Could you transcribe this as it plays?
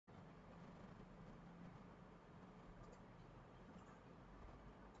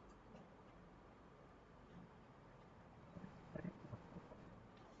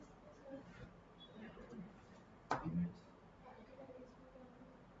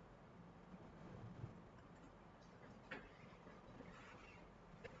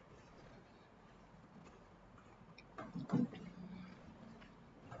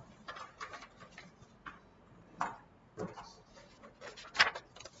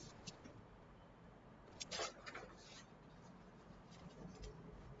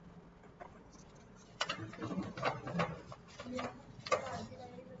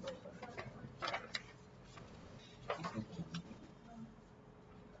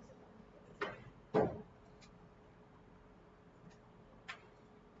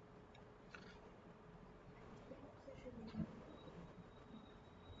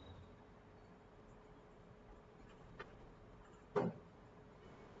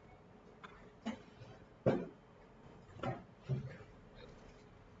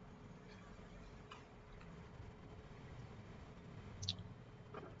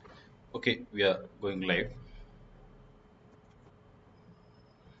Okay, we are going live.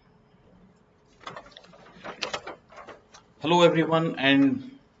 Hello, everyone,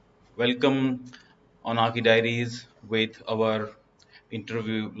 and welcome on ArchiDiaries with our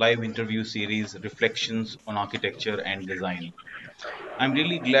live interview series, Reflections on Architecture and Design. I'm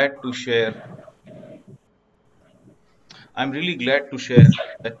really glad to share. I'm really glad to share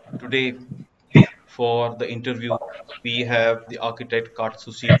that today for the interview we have the architect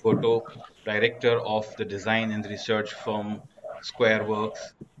Katsushi Goto, director of the design and research firm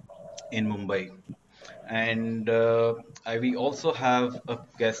Squareworks in Mumbai. And we also have a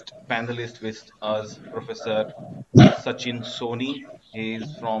guest panelist with us, Professor Sachin Soni. He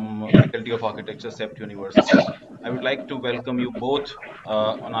is from Faculty of Architecture, CEPT University. I would like to welcome you both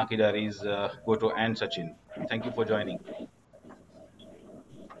on ArchiDiaries, Goto and Sachin. Thank you for joining.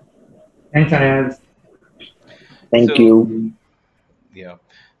 Thanks, Ayaz. Thank you. Yeah.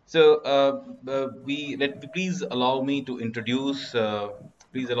 So please allow me to introduce Goto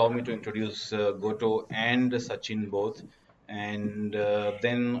and Sachin both, and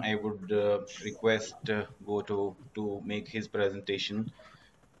then I would request Goto to make his presentation.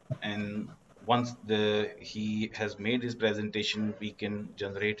 And once he has made his presentation, we can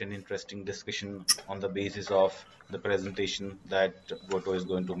generate an interesting discussion on the basis of the presentation that Goto is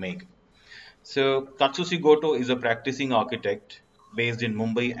going to make. So Katsushi Goto is a practicing architect based in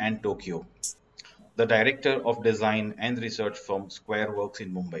Mumbai and Tokyo, the director of design and research firm Squareworks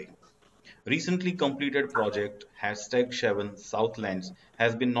in Mumbai. Recently completed project #7 Southlands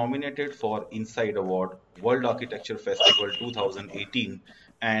has been nominated for Inside Award, World Architecture Festival 2018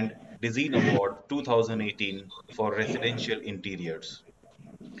 and Dezeen Award 2018 for residential interiors.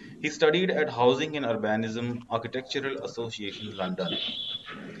 He studied at Housing and Urbanism Architectural Association London.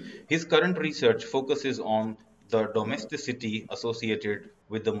 His current research focuses on the domesticity associated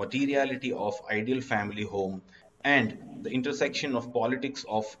with the materiality of ideal family home and the intersection of politics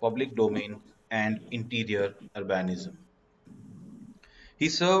of public domain and interior urbanism. He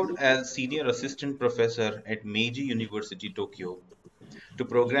served as senior assistant professor at Meiji University, Tokyo, to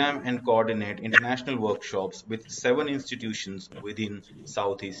program and coordinate international workshops with 7 institutions within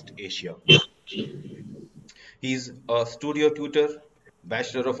Southeast Asia. He is a studio tutor,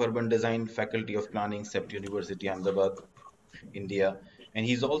 Bachelor of Urban Design, Faculty of Planning, CEPT University, Ahmedabad, India, and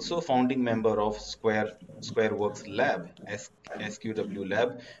he's also founding member of Squareworks Lab, SQW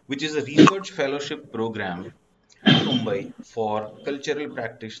Lab, which is a research fellowship program in Mumbai for cultural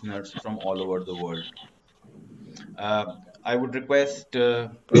practitioners from all over the world. I would request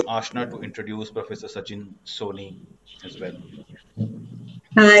Ashna to introduce Professor Sachin Soni as well.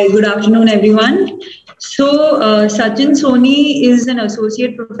 Hi, good afternoon, everyone. Sachin Soni is an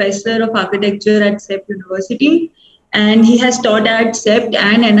associate professor of architecture at CEPT University, and he has taught at CEPT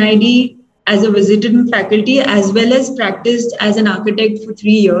and NID as a visiting faculty, as well as practiced as an architect for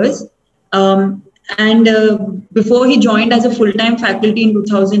 3 years. Before he joined as a full-time faculty in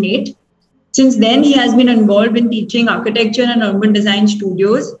 2008. Since then, he has been involved in teaching architecture and urban design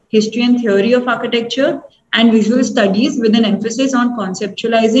studios, history and theory of architecture, and visual studies with an emphasis on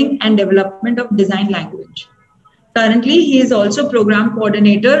conceptualizing and development of design language. Currently, he is also program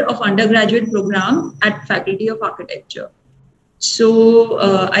coordinator of undergraduate program at Faculty of Architecture. So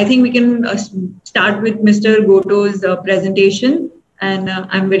I think we can start with Mr. Goto's presentation, and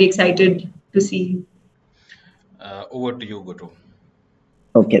I'm very excited to see. Over to you, Goto.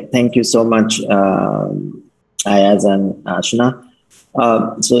 Okay, thank you so much, Ayaz and Ashna.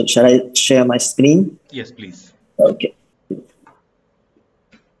 So shall I share my screen? Yes, please. Okay.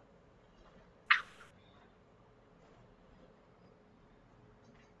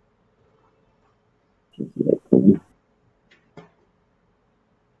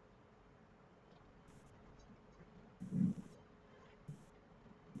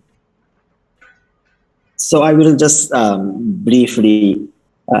 So I will just briefly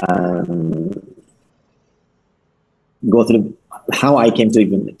go through how I came to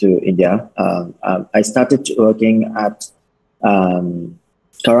India. I started working at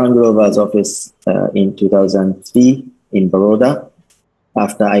Karan Grover's office in 2003 in Baroda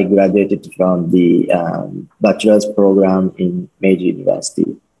after I graduated from the bachelor's program in Meiji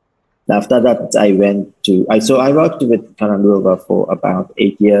University. After that, I worked with Karan Grover for about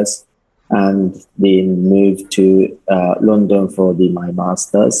 8 years and then moved to London for my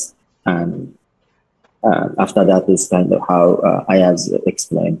master's. And after that is kind of how Ayaz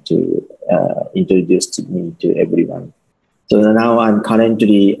explained to introduced me to everyone. So now I'm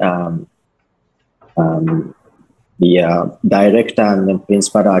currently the director and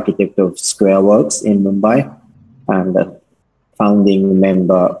principal architect of Squareworks in Mumbai, and founding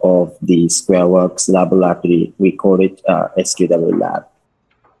member of the Squareworks laboratory. We call it SQW Lab.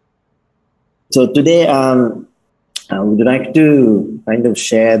 So today, I would like to kind of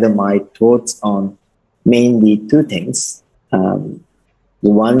share my thoughts on mainly two things.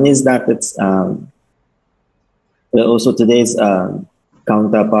 One is that it's also today's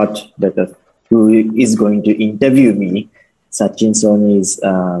counterpart that who is going to interview me. Sachin Soni is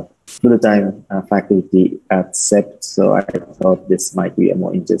full-time faculty at CEPT, so I thought this might be a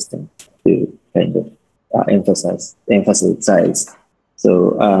more interesting to kind of emphasize. So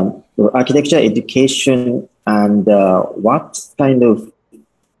architecture education and what kind of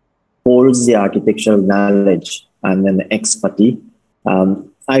holds the architectural knowledge and then expertise.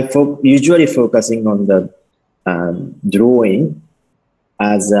 Usually focusing on the drawing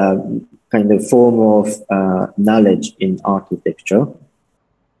as a kind of form of knowledge in architecture.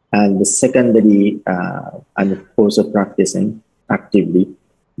 And the secondary, I'm also practicing actively.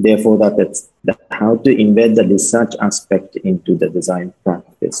 Therefore, that's how to embed the research aspect into the design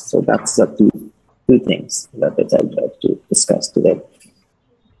practice. So that's the two things that I'd like to discuss today.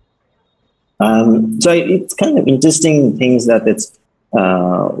 So it's kind of interesting things that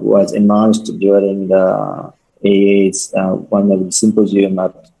was emerged during the AA's one of the symposium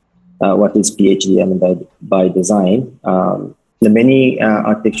at what is PhD and by design. The many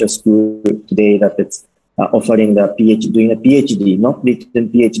architecture schools today that it's offering the PhD, doing a PhD, not written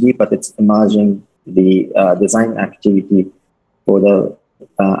PhD, but it's emerging the design activity for the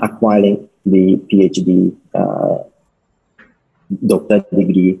acquiring the PhD doctor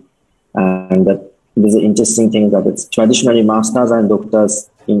degree. And that there's an interesting thing that it's traditionally masters and doctors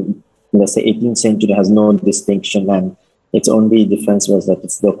in let's say 18th century has no distinction, and its only difference was that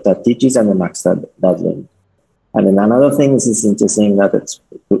it's doctor teaches and the master doesn't. And then another thing is interesting that it's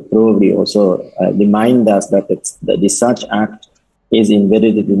probably also remind us that it's the research act is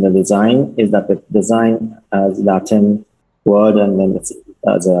embedded in the design, is that the design as Latin word, and then it's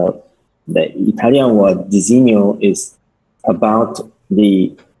as the Italian word disegno is about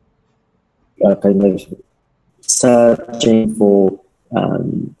the kind of searching for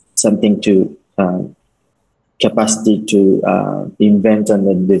something to capacity to invent and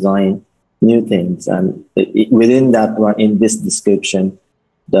then design new things. And within that one, in this description,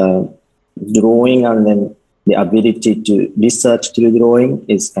 the drawing and then the ability to research through drawing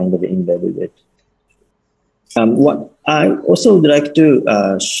is kind of embedded it. What I also would like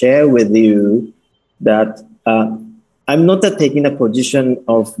to share with you that I'm not taking a position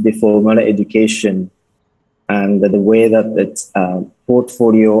of the formal education and the way that its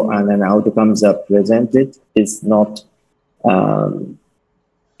portfolio and then outcomes are presented is not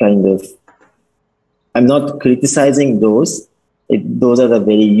kind of, I'm not criticizing those. Those are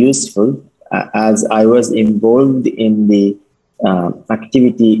very useful as I was involved in the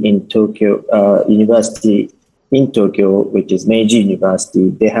activity in Tokyo, university in Tokyo, which is Meiji University.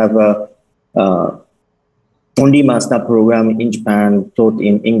 They have a only master program in Japan taught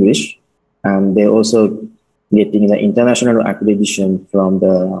in English, and they're also getting the international accreditation from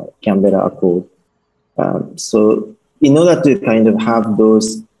the Canberra Accord. So in order to kind of have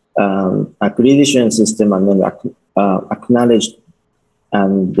those accreditation system and then acknowledged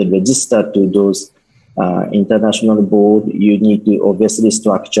and register to those international board, you need to obviously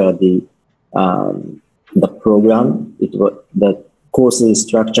structure the program. The course is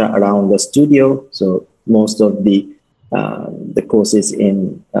structured around the studio. So most of the courses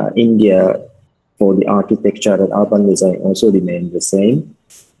in India for the architecture and urban design also remain the same.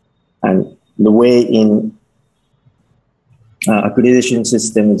 And the way in accreditation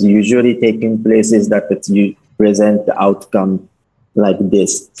system is usually taking place is that you present the outcome like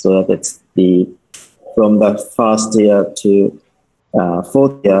this, so that it's from the first year to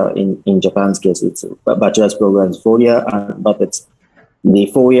fourth year. In Japan's case, it's a bachelor's program is 4 years, but it's the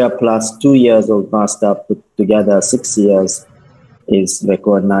 4 year plus 2 years of master put together 6 years is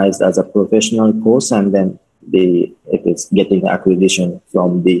recognized as a professional course, and then it is getting accreditation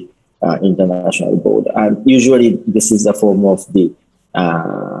from the international board. And usually this is a form of the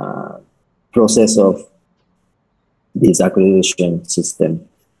process of this accreditation system.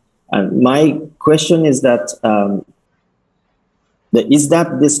 And my question is that, is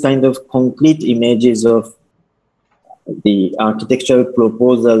that this kind of concrete images of the architectural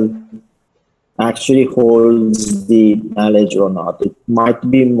proposal actually holds the knowledge or not? It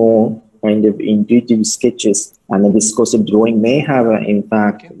might be more kind of intuitive sketches, and the discursive drawing may have an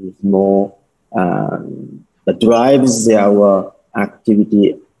impact more that drives our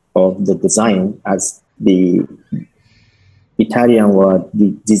activity of the design, as the Italian word,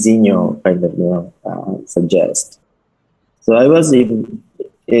 the disegno, kind of suggests. So I was involved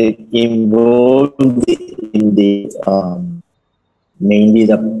in the mainly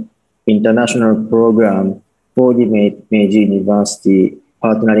the international program for the Meiji University,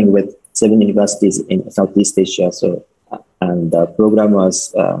 partnering with 7 universities in Southeast Asia. So, and the program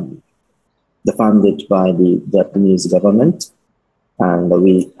was funded by the Japanese government, and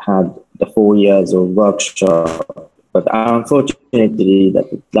we had the 4 years of workshop. But unfortunately, that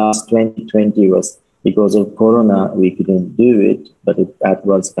last 2020 was because of Corona, we couldn't do it. But that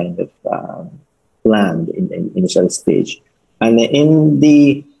was kind of planned in the initial stage. And in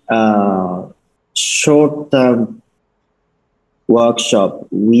the short-term workshop,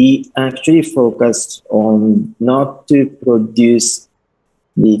 we actually focused on not to produce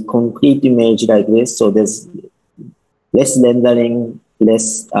the concrete image like this. So there's less rendering,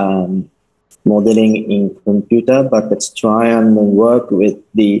 less modeling in computer, but let's try and work with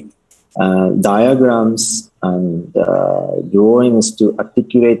the diagrams and drawings to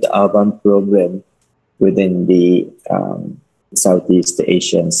articulate the urban problem within the Southeast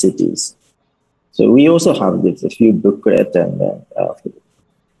Asian cities. So we also have a few booklets, and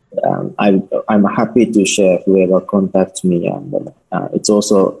I'm happy to share whoever contacts me, and it's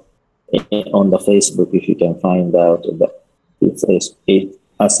also on the Facebook. If you can find out it's a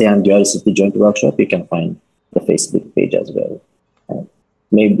ASEAN Dual City Joint Workshop, you can find the Facebook page as well.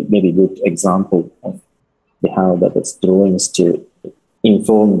 Maybe good example of how that is drawings to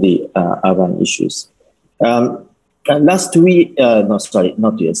inform the urban issues. Last 2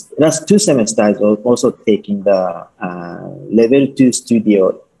 semesters, I was also taking the level 2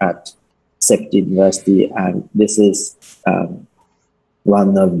 studio at SEPT University, and this is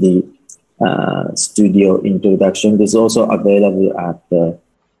one of the studio introduction. This is also available at the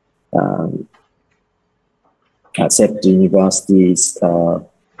SEPT University's,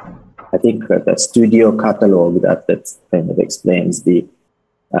 I think, the studio catalog that kind of explains the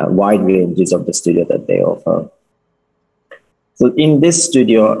wide ranges of the studio that they offer. So in this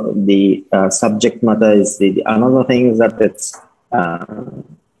studio, the subject matter is another thing that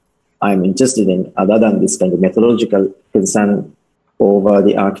I'm interested in, other than this kind of methodological concern over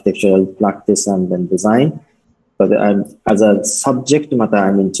the architectural practice and then design. But as a subject matter,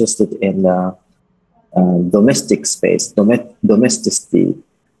 I'm interested in domestic space, domesticity,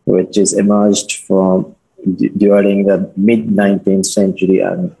 which is emerged from during the mid-19th century,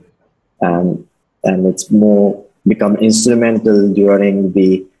 and it's more become instrumental during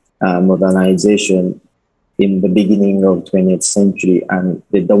the modernization in the beginning of 20th century. And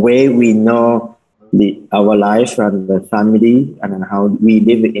the way we know our life and the family and how we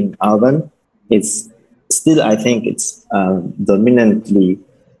live in urban, it's still, I think it's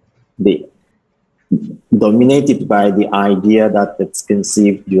dominated by the idea that it's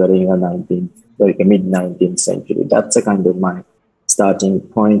conceived during the mid-19th century. That's a kind of my starting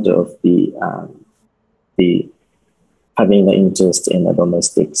point of the having an interest in a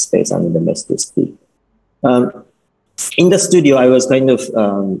domestic space and domesticity. In the studio, I was kind of,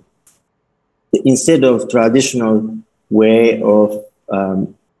 instead of traditional way of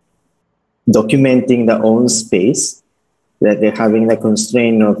documenting their own space, that they're having the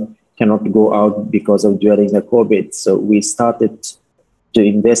constraint of cannot go out because of during the COVID. So we started to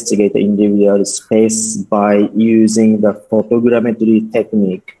investigate the individual space by using the photogrammetry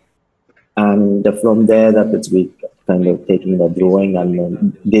technique. And from there, we kind of taking the drawing and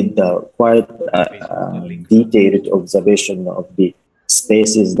then did the quite detailed observation of the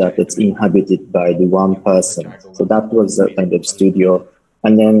spaces that it's inhabited by the one person. So that was the kind of studio.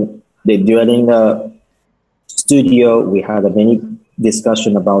 And then during the studio, we had a many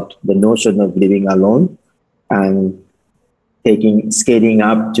discussion about the notion of living alone and scaling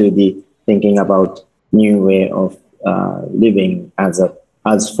up to the thinking about new way of living as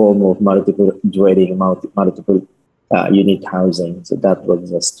form of multiple dwelling, multiple unit housing. So that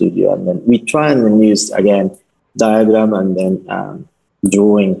was the studio. And then we try and use, again, diagram and then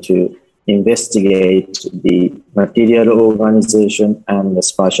drawing to investigate the material organization and the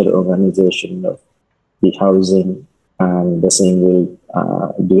spatial organization of the housing and the single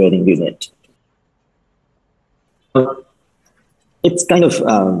dwelling unit. It's kind of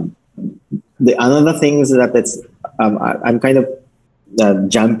the another things that I'm kind of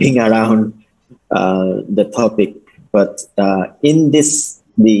jumping around the topic, but in this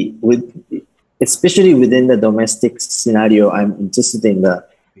especially within the domestic scenario, I'm interested in the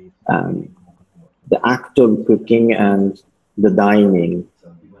act of cooking and the dining.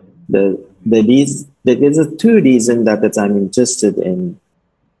 There's a two reasons that I'm interested in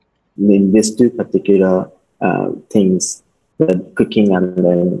these two particular things, the cooking and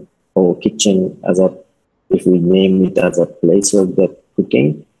then or kitchen as a if we name it as a place of the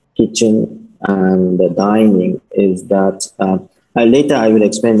cooking, kitchen, and the dining, is that later I will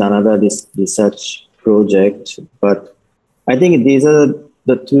explain another research project, but I think these are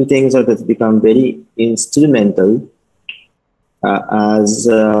the two things that have become very instrumental as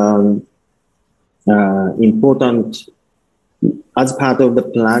important as part of the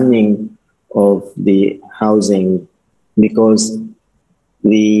planning of the housing, because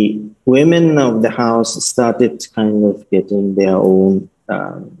the women of the house started kind of getting their own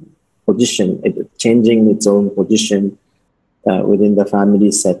position, changing its own position within the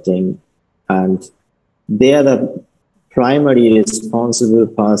family setting. And they are the primary responsible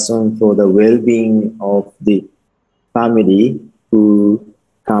person for the well-being of the family who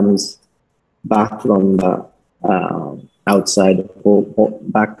comes back from the outside,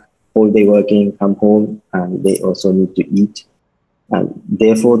 back all day working, come home, and they also need to eat. And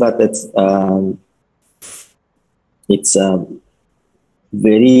therefore, it's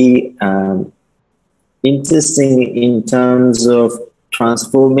very interesting in terms of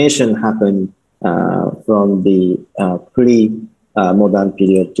transformation happened from the pre-modern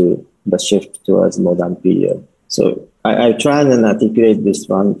period to the shift towards modern period. So I try and articulate this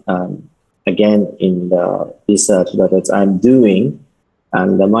one again in the research that I'm doing.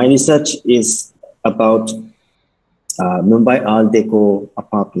 And my research is about Mumbai Art Deco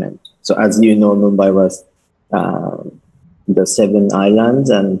apartment. So as you know, Mumbai was the 7 islands,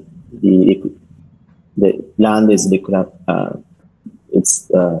 and the land is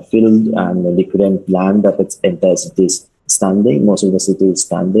it's filled and the recurrent land that its entire city is standing. Most of the city is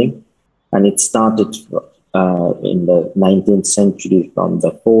standing, and it started in the 19th century from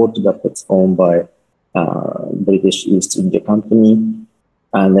the fort that was owned by British East India Company,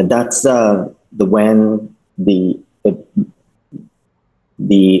 and that's when the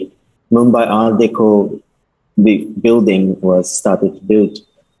Mumbai Art Deco building was started built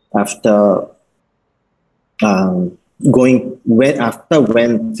after went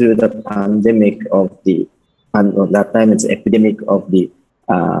through the pandemic of the, and at that time it's epidemic of the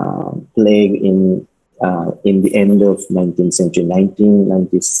plague in the end of 19th century,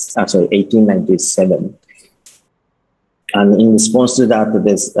 1897. And in response to that,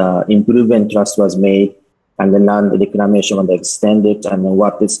 this improvement trust was made, and the land reclamation was extended. And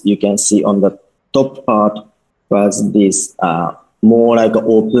what is you can see on the top part was this more like an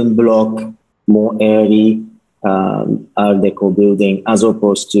open block, more airy Art Deco building, as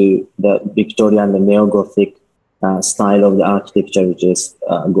opposed to the Victorian and Neo-Gothic style of the architecture, which is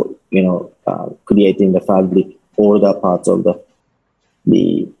creating the fabric, older parts of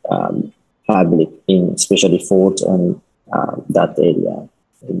the fabric in especially fort and that area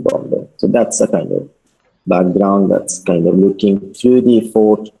in Bombay. So that's a kind of background that's kind of looking through the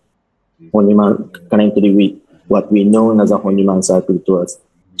fort Honeyman, connected with what we know as a Honeyman circle towards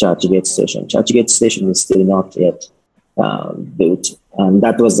Churchgate Station. Churchgate Station is still not yet built, and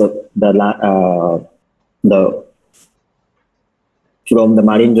that was the from the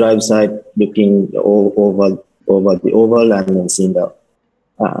Marine Drive side, looking over the oval and then seeing the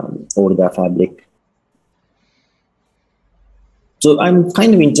older fabric. So I'm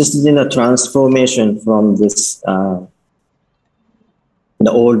kind of interested in a transformation from this the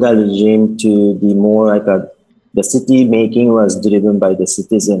older regime to the more like the city making was driven by the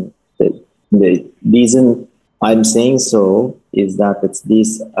citizen. The reason I'm saying so is that it's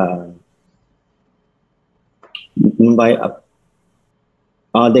this Mumbai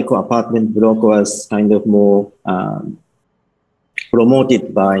Art Deco apartment block was kind of more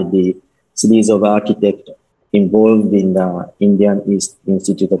promoted by the series of architects involved in the Indian East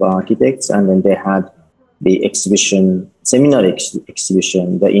Institute of Architects, and then they had the exhibition, seminar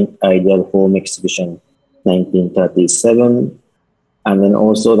exhibition, the Ideal Home exhibition, 1937, and then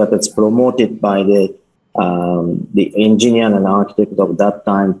also that it's promoted by the engineer and architect of that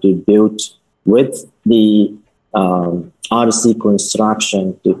time to build with the RC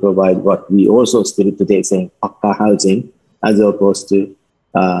construction to provide what we also still today saying Pakka housing, as opposed to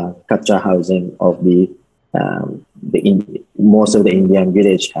Kacha housing of most of the Indian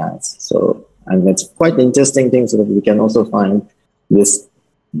village has. So, and that's quite interesting thing. So that we can also find this,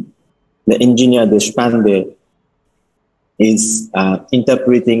 the engineer Deshpande is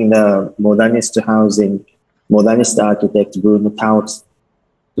interpreting the modernist housing, modernist architect Bruno Taut's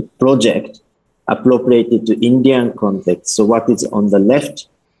project appropriated to Indian context. So what is on the left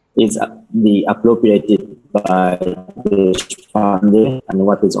is the appropriated by Deshpande, and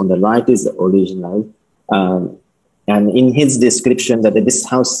what is on the right is the original. And in his description that this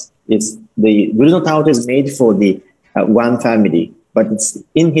house is, the Bruno Taut is made for the one family, but it's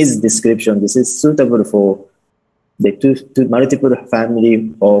in his description, this is suitable for the two multiple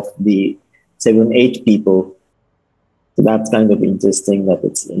family of the 7-8 people. So that's kind of interesting that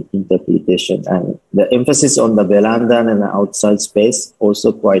it's an interpretation, and the emphasis on the veranda and the outside space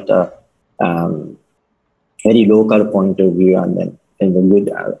also quite a very local point of view, and then a good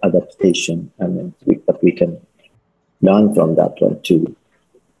adaptation, and then we can learn from that one too.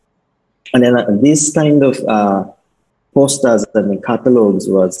 And then this kind of posters and catalogs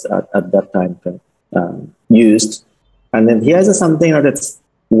was at that time used. And then here's something that's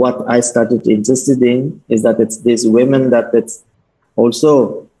what I started interested in, is that it's these women that it's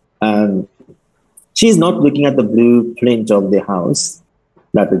also, she's not looking at the blueprint of the house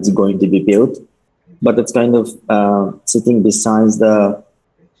that it's going to be built, but it's kind of sitting beside the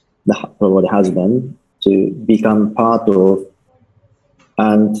husband to become part of,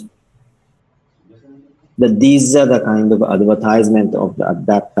 and that these are the kind of advertisement of at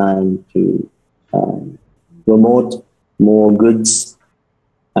that time to promote more goods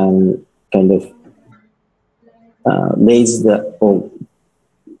and kind of raise the, or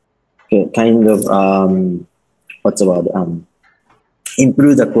kind of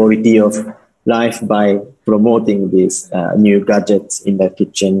improve the quality of life by promoting these new gadgets in the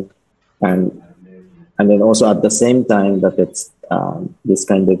kitchen, and then also at the same time that it's this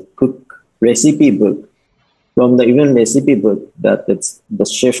kind of cook recipe book, from the even recipe book, that it's the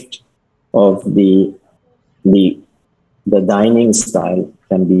shift of the dining style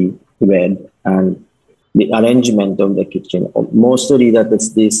can be read, and the arrangement of the kitchen. Mostly that it's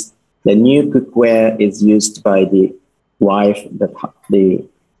this, the new cookware is used by the wife, the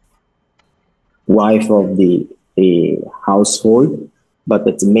wife of the household, but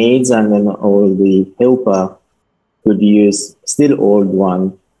it's maids and then all the helper could use still old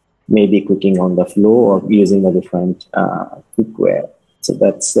one, maybe cooking on the floor or using a different cookware. So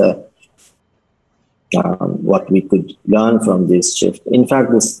that's what we could learn from this shift. In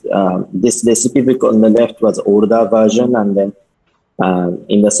fact, this recipe book on the left was older version, and then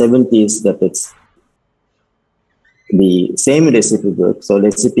in the 70s that it's the same recipe book. So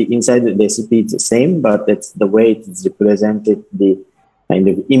recipe inside the recipe is the same, but it's the way it is represented, the kind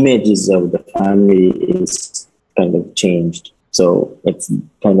of images of the family is kind of changed. So it's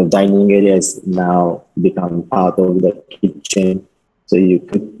kind of dining areas now become part of the kitchen. So you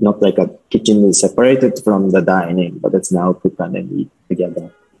could, not like a kitchen is separated from the dining, but it's now cooked and eat together.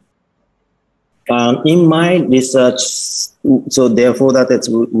 In my research, so therefore that it's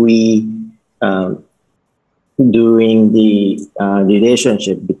doing the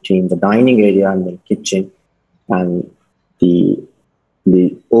relationship between the dining area and the kitchen and the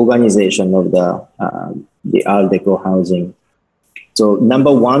organization of the Art Deco housing. So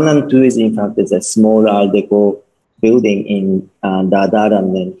number 1 and 2 is in fact is a small Art Deco building in Dadar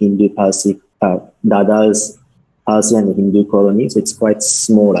and then Hindu Parsi, Dadar's Parsi and Hindu colony. So it's quite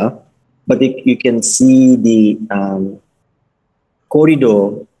smaller, but you can see the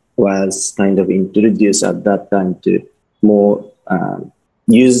corridor was kind of introduced at that time to more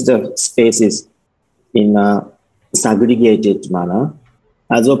use the spaces in a segregated manner,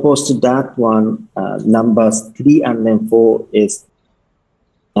 as opposed to that one. Numbers 3 and then 4 is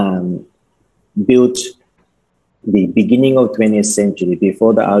built the beginning of 20th century,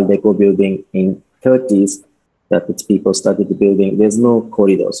 before the Art Deco building in 30s, that its people started the building. There's no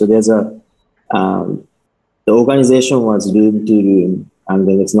corridor, so there's a the organization was room to room, and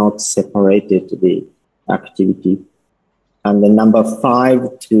then it's not separated to the activity. And then number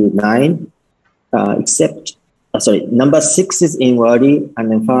 5 to 9, number 6 is in Wadi, and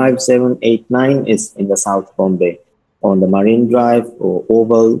then 5, 7, 8, 9 is in the South Bombay, on the Marine Drive or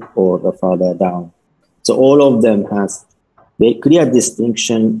Oval or the further down. So all of them has very clear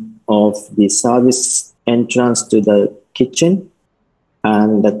distinction of the service entrance to the kitchen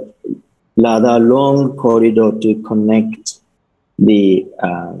and the rather long corridor to connect the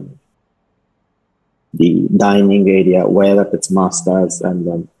dining area where it's masters and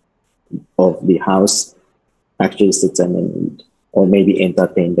then of the house actually sits and or maybe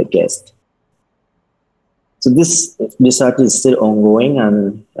entertain the guest. So this research is still ongoing,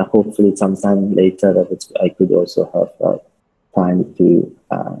 and hopefully sometime later that I could also have time to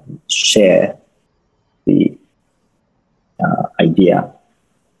share the idea.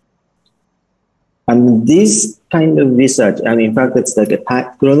 And this kind of research, and in fact, it's like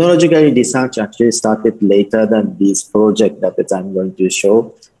chronologically research actually started later than this project that I'm going to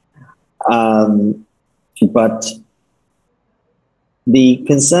show. But the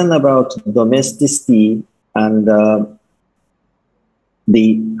concern about domesticity and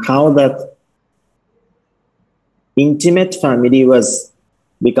how that intimate family was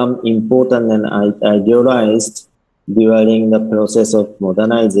become important and idealized during the process of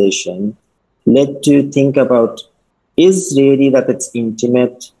modernization led to think about, is really that it's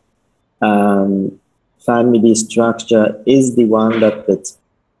intimate family structure is the one that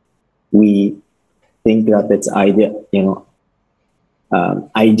we think that it's ideal,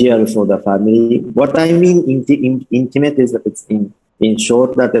 ideal for the family. What I mean intimate is that it's in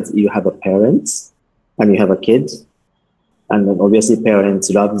short that you have a parents and you have a kid, and then obviously parents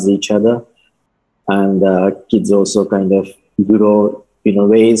loves each other, and kids also kind of grow,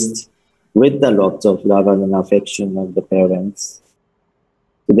 raised with a lot of love and affection of the parents.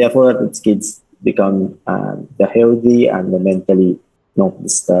 So therefore, its kids become the healthy and the mentally not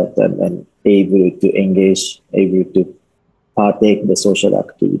disturbed and able to engage, able to partake the social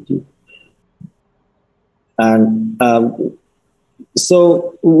activity. And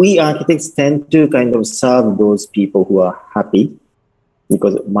so we architects tend to kind of serve those people who are happy,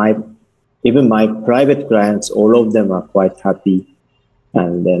 because even my private clients, all of them are quite happy,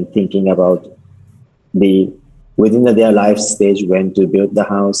 and then thinking about within their life stage when to build the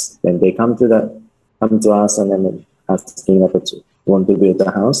house. Then they come to us and then asking that it's want to build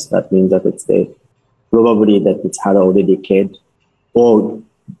a house. That means that probably that it's had already a kid or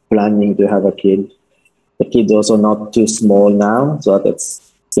planning to have a kid. The kid's also not too small now, so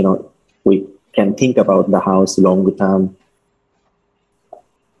that's, we can think about the house long term.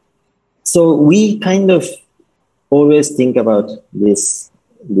 So we kind of always think about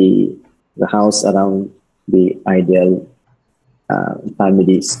the house around the ideal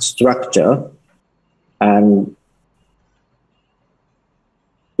family structure. And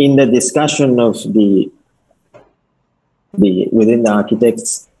in the discussion of within the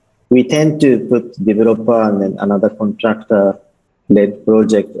architects, we tend to put developer and then another contractor-led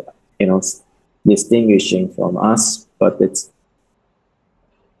project, distinguishing from us. But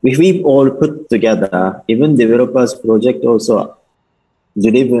if we all put together, even developers' project also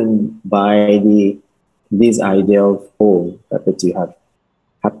driven by this idea of home, that you have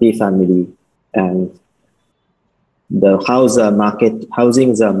happy family, and the housings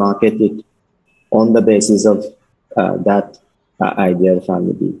are marketed on the basis of that ideal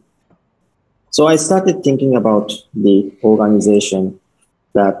family. So I started thinking about the organization,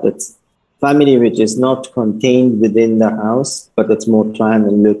 that it's family which is not contained within the house, but it's more trying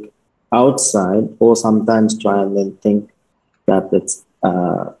to look outside, or sometimes try and then think that it's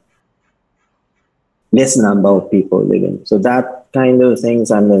less number of people living. So that kind of things,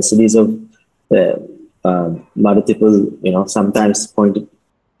 and a series of multiple, sometimes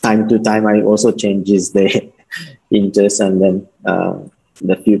time to time, I also changes the interest, and then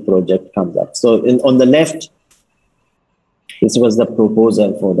the few project comes up. So on the left, this was the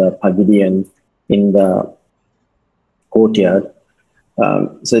proposal for the pavilion in the courtyard.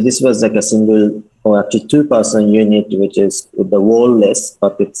 So this was like a single, or actually two-person unit, which is with the wall-less,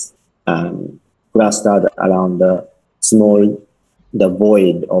 but it's clustered around the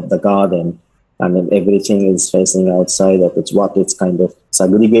void of the garden, and then everything is facing outside. That it's what it's kind of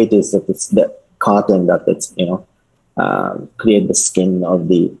segregated, is that it's the curtain that it's create the skin of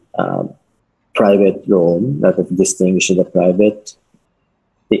the private room, that it distinguishes the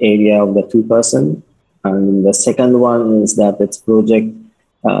area of the two-person. And the second one is that it's project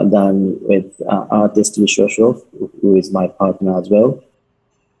done with artist Vishwashov, who is my partner as well,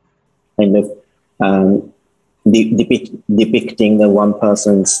 kind of depicting the one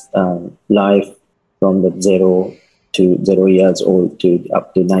person's life from the 0 years old to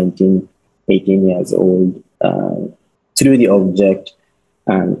up to 19, 18 years old through the object,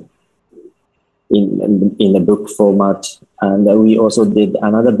 and in the book format. And we also did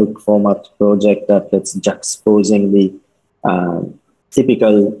another book format project that's juxtaposing the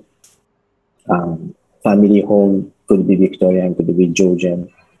typical family home, could be Victorian, could be Georgian,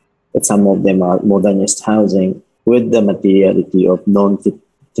 but some of them are modernist housing, with the materiality of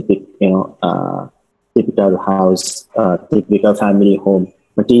typical house, typical family home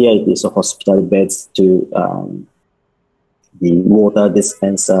materiality, so hospital beds to the water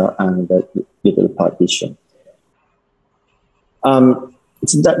dispenser and the little partition.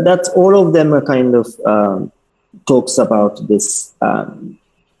 So that's all of them are kind of talks about this a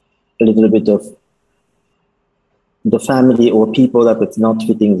little bit of the family or people that it's not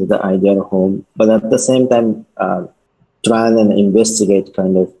fitting with the ideal home, but at the same time trying and investigate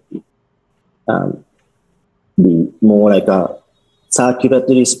kind of the more like a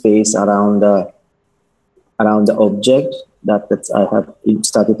circulatory space around the object that I have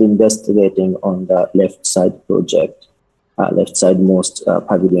started investigating on the left side project, left side most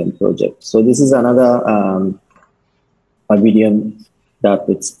pavilion project. So this is another pavilion that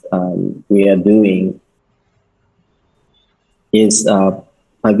we are doing is a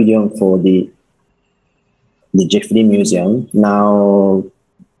pavilion for the Jeffrey Museum, now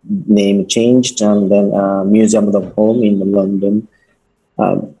name changed, and then Museum of the Home in London.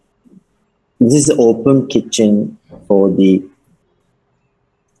 This is an open kitchen for the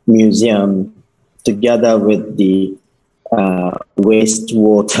museum, together with the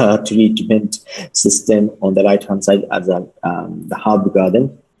wastewater treatment system on the right-hand side as a the herb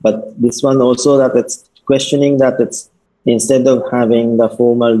garden. But this one also, that it's questioning that it's, instead of having the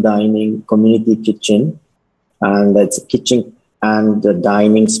formal dining community kitchen, and it's a kitchen and the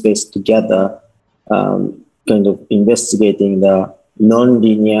dining space together, kind of investigating the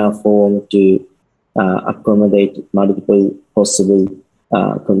non-linear form to accommodate multiple possible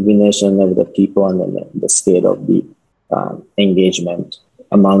combination of the people and then the scale of the engagement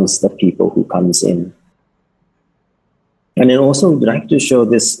amongst the people who comes in. And then also would like to show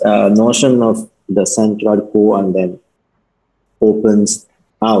this notion of the central core and then opens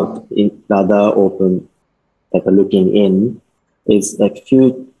out, in rather open, like looking in, is a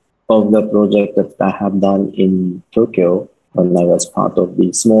few of the projects that I have done in Tokyo when I was part of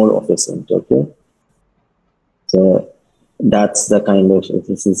the small office in Tokyo. So that's the kind of,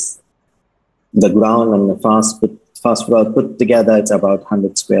 this is the ground and the first floor put together. It's about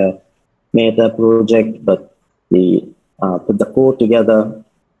 100 square meter project, but the put the core together,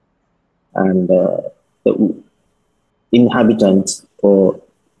 and the inhabitants or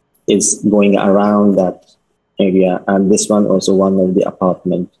is going around that area. And this one also one of the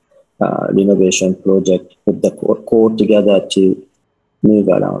apartment renovation project, put the core together to move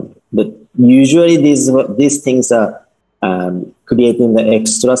around. But usually these things are creating the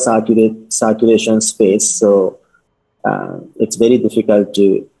extra circulation space. So it's very difficult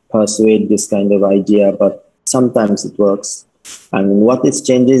to persuade this kind of idea, but sometimes it works. And what it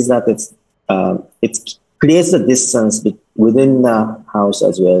changes is that it creates a distance within the house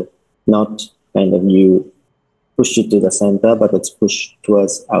as well, not kind of you push it to the center, but it's pushed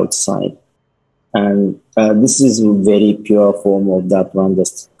towards outside. And this is a very pure form of that one,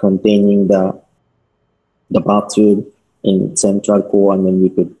 just containing the bathroom in central core, and then we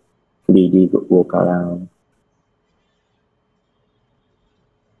could freely walk around.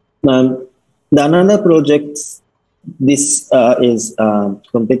 The another project, this is a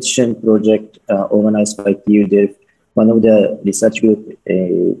competition project organized by TU Delft, one of the research group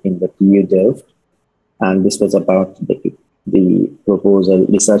in the TU Delft, and this was about the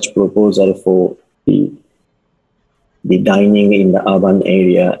research proposal for the dining in the urban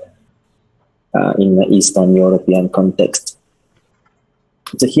area in the Eastern European context.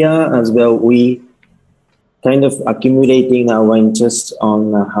 So here as well, we kind of accumulating our interest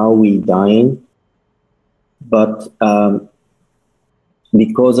on how we dine, but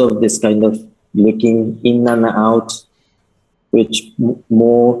because of this kind of looking in and out, which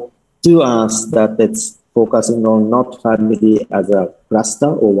more to us that it's focusing on not family as a cluster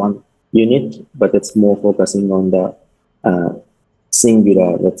or one unit, but it's more focusing on the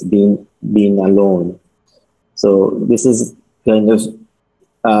singular, that's being alone. So this is kind of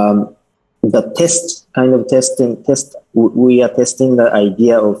the test. We are testing the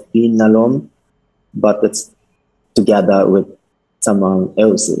idea of being alone, but it's together with someone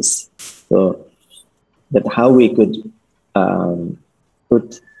else's. So that how we could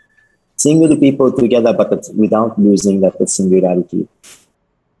put single people together, but it's without losing that singularity.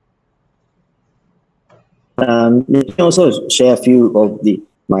 You can also share a few of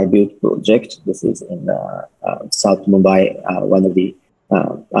my build project. This is in South Mumbai, one of the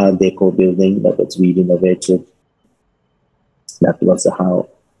Art Deco building that was renovated. That was how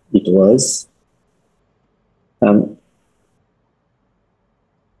it was.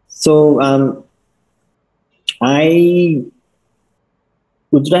 I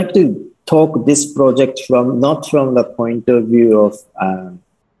would like to talk this project not from the point of view of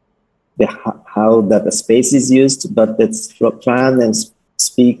how that the space is used, but let's try and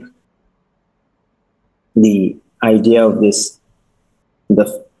speak the idea of this,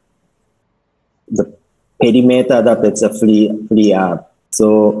 the perimeter that it's a free art.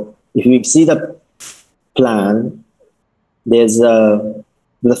 So if you see the plan, there's the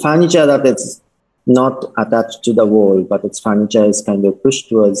furniture that it's not attached to the wall, but its furniture is kind of pushed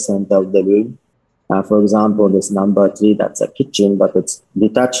towards the center of the room. For example, this number 3, that's a kitchen, but it's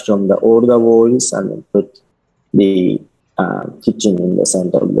detached from all the walls, and then put the kitchen in the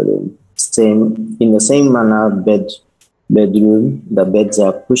center of the room. In the same manner, bedroom, the beds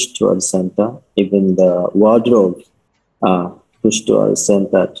are pushed towards center. Even the wardrobe are pushed towards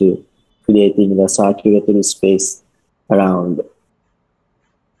center to creating the circulatory space around.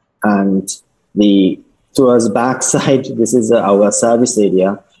 And the towards backside, this is our service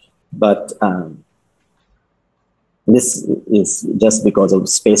area, but this is just because of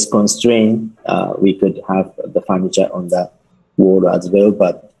space constraint. We could have the furniture on the wall as well,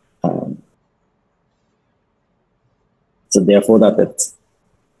 but so therefore that it's,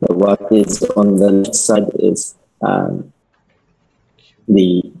 what is on the left side is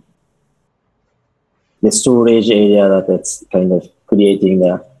the storage area that it's kind of creating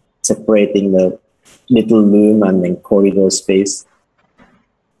the, separating the little room and then corridor space.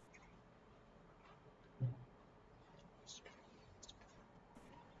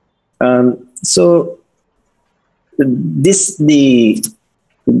 So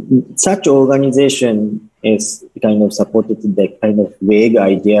such organization is kind of supported the kind of vague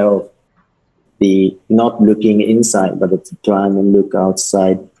idea of the not looking inside, but it's trying to look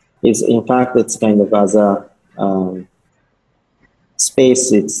outside. Is in fact, it's kind of as a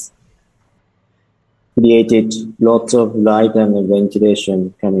space. It's created lots of light and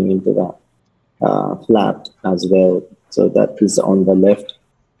ventilation coming into the flat as well. So that is on the left,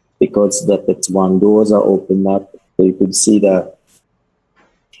 because that it's one doors are opened up, so you could see the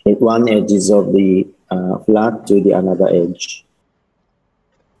one edges of the flat to the another edge.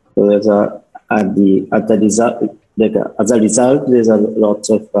 So there's as a result, there's a lots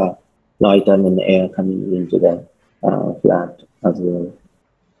of light and air coming into the flat as well.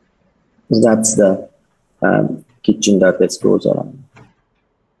 So that's the kitchen that goes around.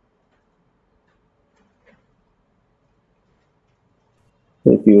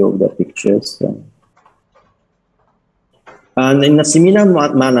 A few of the pictures. And in a similar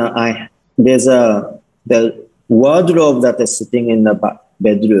manner, there's the wardrobe that is sitting in the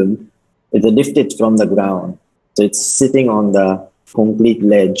bedroom is lifted from the ground. So it's sitting on the concrete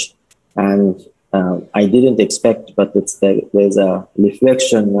ledge. And I didn't expect, but there's a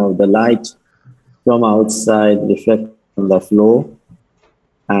reflection of the light from outside reflect on the floor,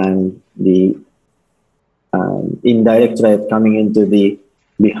 and the indirect light coming into the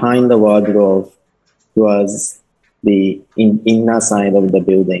behind the wardrobe was the inner side of the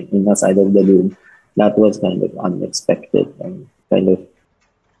building, inner side of the room. That was kind of unexpected, and kind of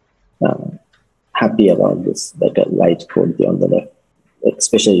happy about this, like a light quality on the left,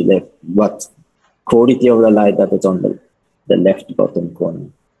 especially left. What quality of the light that is on the left bottom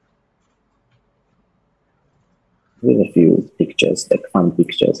corner. With a few pictures, like fun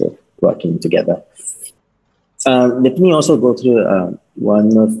pictures of working together. Let me also go through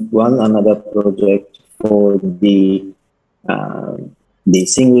one another project for the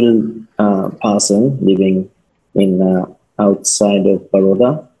single person living in outside of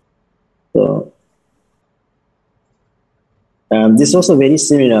Baroda. So this is also very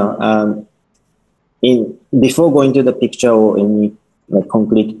similar. Before going to the picture or any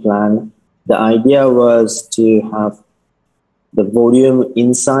concrete plan, the idea was to have the volume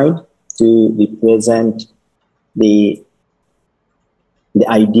inside to represent the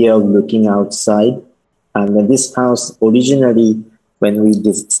idea of looking outside. And this house originally, when we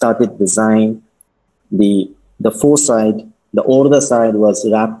started design, the foreside, the older side was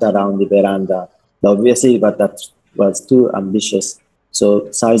wrapped around the veranda. Obviously, but that was too ambitious.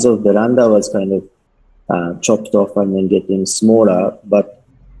 So size of veranda was kind of chopped off and then getting smaller. But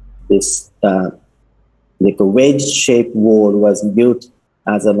this like a wedge-shaped wall was built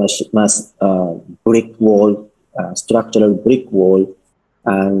as a brick wall, structural brick wall,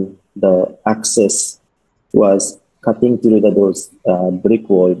 and the access was cutting through those brick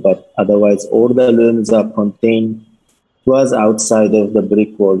wall, but otherwise all the rooms are contained was outside of the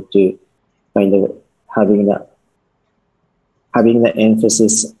brick wall, to kind of having the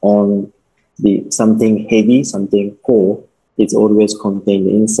emphasis on the something heavy, something core is always contained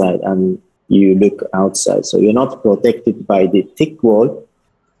inside, and you look outside. So you're not protected by the thick wall,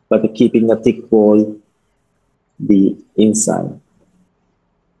 but keeping the thick wall the inside.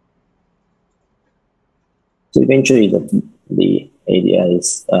 So eventually the area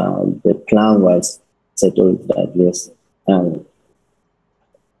is, the plan was settled that yes.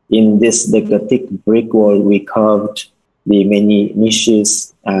 In this, like a thick brick wall, we carved the many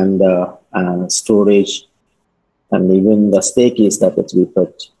niches and storage, and even the staircase that we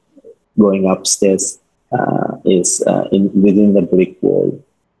put going upstairs is within the brick wall.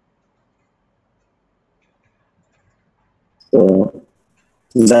 So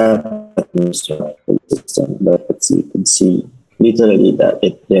that system, but you can see literally that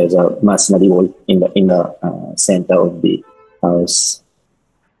there's a masonry wall in the center of the house,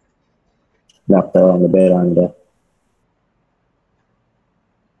 wrapped around the veranda.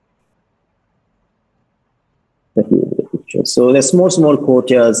 The picture. So the small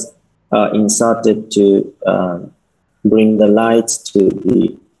courtyards inserted to bring the lights to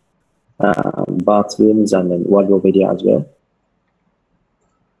the bathrooms and then wardrobe area as well.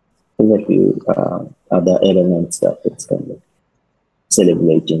 There's a few other elements that it's kind of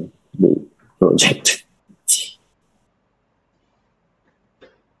celebrating the project.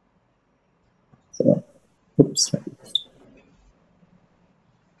 So, oops.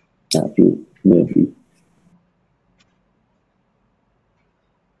 A few, maybe.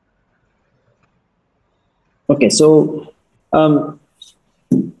 Okay, so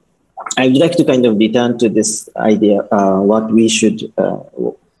I'd like to kind of return to this idea, what we should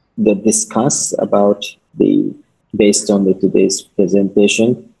discuss about based on today's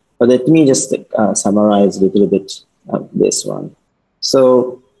presentation. But let me just summarize a little bit of this one.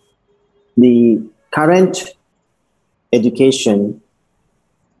 So the current education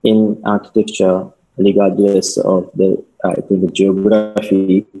in architecture, regardless of the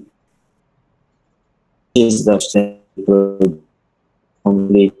geography, is the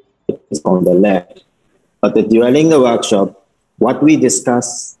only on the left. But during the workshop, what we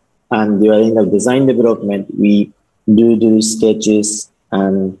discuss and during the design development, we do sketches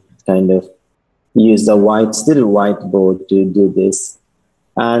and kind of use the whiteboard to do this.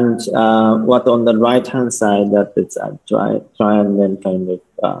 And what on the right hand side, that it's try and then kind of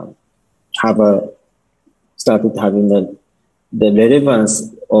started having the relevance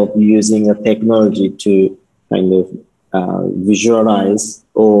of using a technology to kind of visualize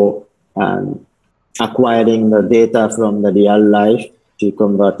or acquiring the data from the real life to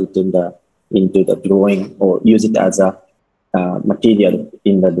convert it into the drawing or use it as a material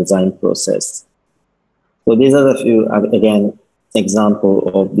in the design process. So these are the few, again,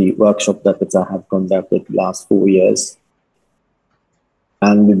 example of the workshop that I have conducted last 4 years.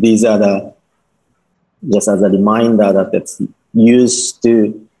 And these are just as a reminder that it's used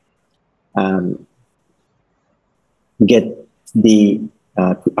to get the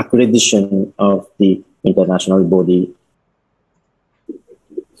accreditation of the international body,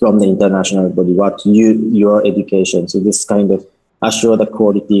 from the international body, what your education. So this kind of assure the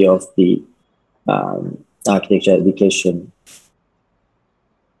quality of the architecture education.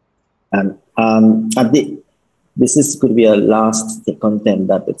 And this could be a last content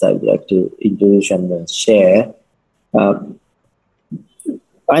that I would like to introduce and share.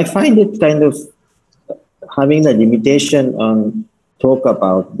 I find it kind of having a limitation on talk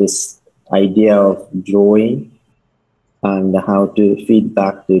about this idea of drawing and how to feed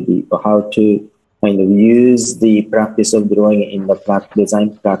back to how to kind of use the practice of drawing in the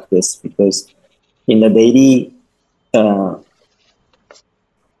design practice, because in the daily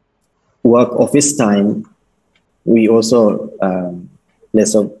work office time, we also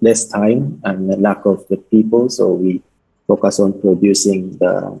less time and lack of the people, so we focus on producing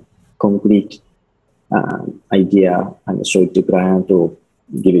the concrete idea and show it to client or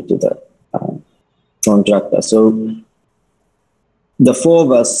give it to the contractor. So the four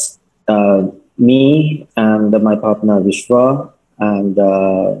of us, me and my partner Vishwa and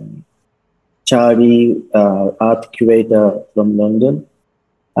Charlie, art curator from London,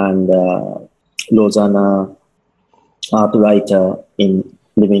 and Lozana, art writer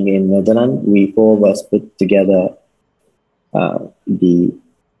living in Netherlands. We four of us put together the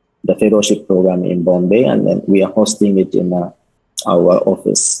fellowship program in Bombay, and then we are hosting it in our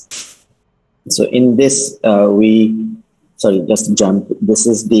office. So in this, this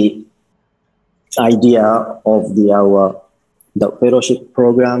is the idea of the fellowship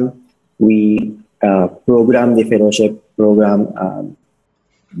program. We program the fellowship program,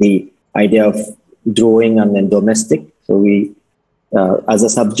 the idea of drawing and then domestic. So we, as a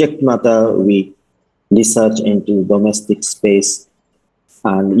subject matter, we research into domestic space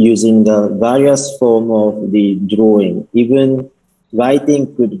and using the various form of the drawing. Even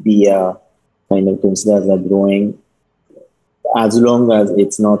writing could be a kind of considered as a drawing, as long as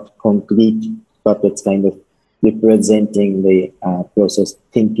it's not concrete, but it's kind of representing the process,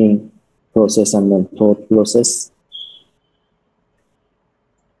 thinking process and then thought process.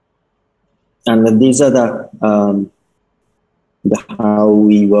 And then these are the how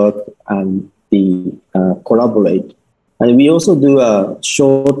we work and collaborate. And we also do a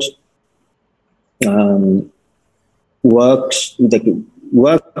short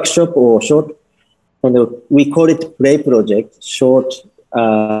workshop or short, we call it play project, short,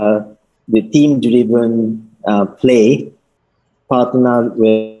 the team-driven play, partner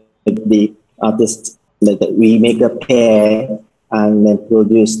with the artist. We make a pair and then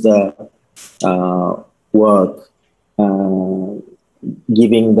produce the work,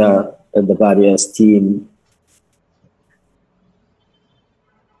 giving the various team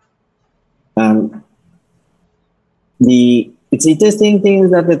it's interesting thing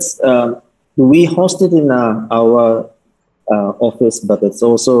is that it's we host it in our office, but it's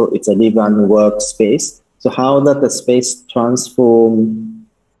a live and work space. So how that the space transform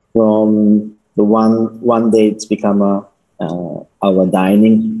from the one day it's become our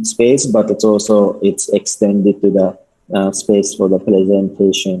dining space, but it's extended to the space for the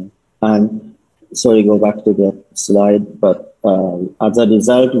presentation. And sorry, go back to the slide. But as a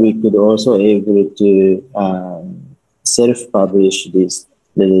result, we could also able to self-publish these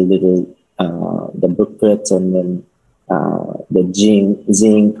little the booklets and then the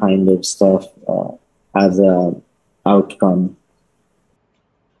zine kind of stuff as a outcome.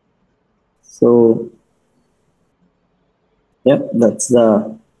 So, yeah, that's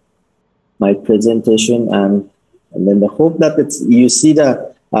my presentation, and then the hope that you see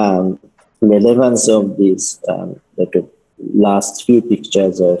the relevance of these the last few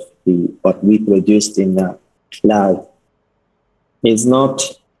pictures of what we produced in the lab is not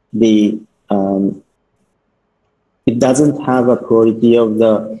the it doesn't have a quality of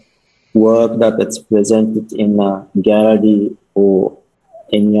the work that it's presented in a gallery or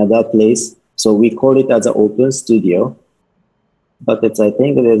any other place. So we call it as an open studio, but I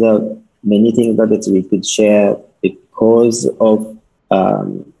think there's many things that we could share because of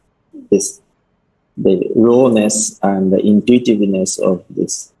the rawness and the intuitiveness of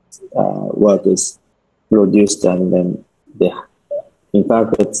this work is produced, and then in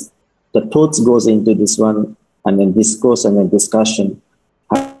fact the thoughts goes into this one, and then discourse and then discussion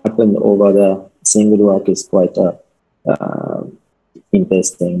happen over the single work is quite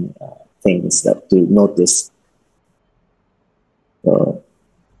interesting things that to notice. So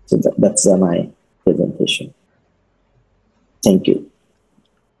that's my presentation. Thank you.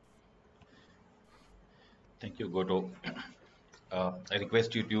 Thank you, Goto. I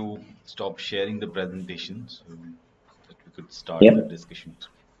request you to stop sharing the presentation so that we could start the discussions.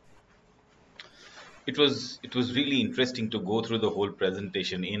 It was really interesting to go through the whole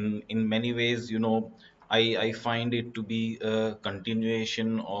presentation. In many ways, you know, I find it to be a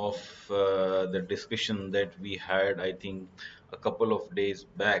continuation of the discussion that we had, I think, a couple of days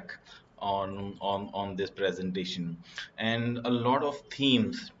back on this presentation, and a lot of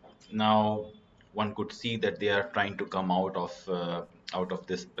themes now one could see that they are trying to come out of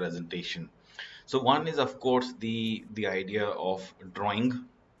this presentation. So one is, of course, the idea of drawing,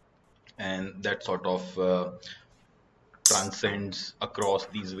 and that sort of transcends across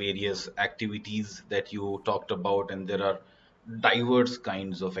these various activities that you talked about, and there are diverse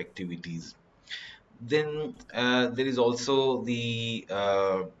kinds of activities. Then there is also the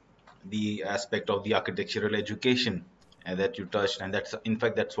aspect of the architectural education that you touched, and that's in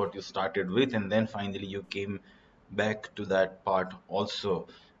fact that's what you started with, and then finally you came back to that part also,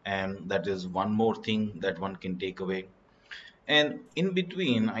 and that is one more thing that one can take away. And in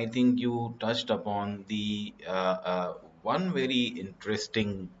between, I think you touched upon the one very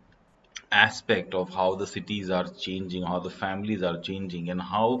interesting aspect of how the cities are changing, how the families are changing, and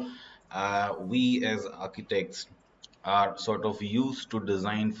how we as architects are sort of used to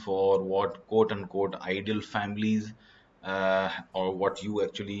design for what quote unquote ideal families, or what you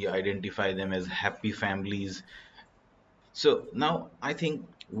actually identify them as happy families. So now I think,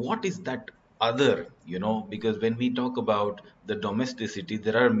 what is that other, you know, because when we talk about the domesticity,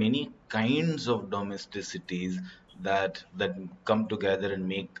 there are many kinds of domesticities that come together and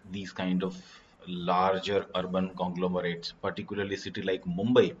make these kind of larger urban conglomerates, particularly city like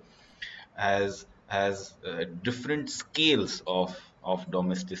Mumbai has different scales of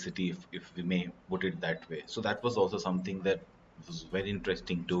domesticity, if we may put it that way. So that was also something that was very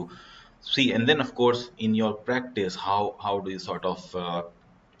interesting to see. And then of course in your practice, how do you sort of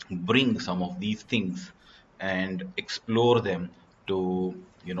bring some of these things and explore them to,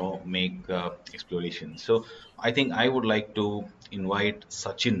 you know, make exploration. So I think I would like to invite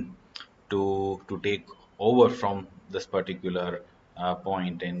Sachin to take over from this particular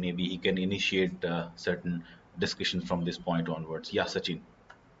point, and maybe he can initiate certain discussions from this point onwards. Yeah, Sachin.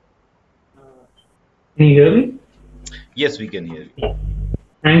 Can you hear me? Yes, we can hear you.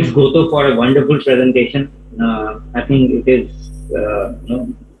 Thanks, Goto, for a wonderful presentation. I think it is,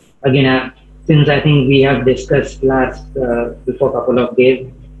 again, since I think we have discussed before a couple of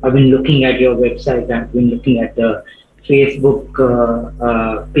days, I've been looking at your website, I've been looking at the Facebook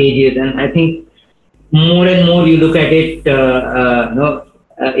pages, and I think more and more you look at it,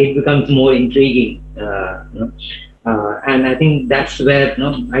 it becomes more intriguing. And I think that's where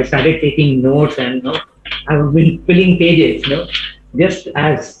I started taking notes, and I've been filling pages, just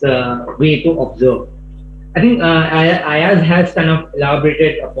as a way to observe. I think Ayaz has kind of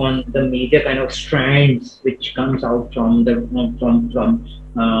elaborated upon the major kind of strands which comes out from the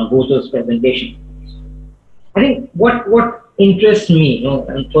Goto's presentation. I think what interests me,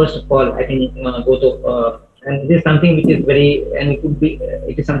 and first of all, I think Goto, and this is something which is very, and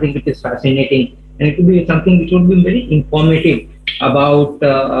it is something which is fascinating, and it would be something which would be very informative about,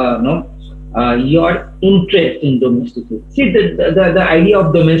 your interest in domesticity. See, the idea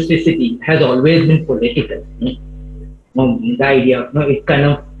of domesticity has always been political. The idea, it kind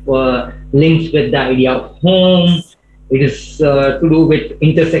of links with the idea of home. It is to do with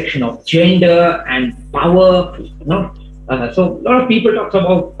intersection of gender and power. So a lot of people talk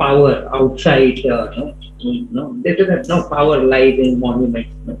about power outside. They say that power lies in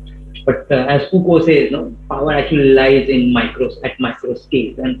monuments. But as Foucault says, power actually lies in at micro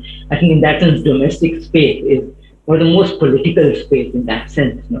scale. And I think in that sense, domestic space is one of the most political space in that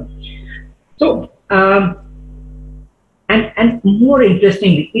sense. So, and more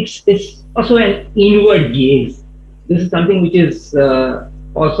interestingly, it's also an inward gaze. This is something which is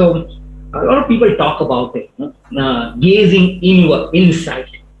also, a lot of people talk about it, gazing inward, inside.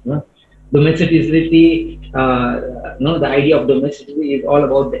 Domesticity, the idea of domesticity is all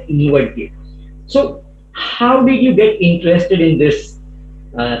about the inward gaze. So, how did you get interested in this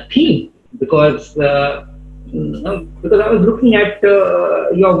theme? Because I was looking at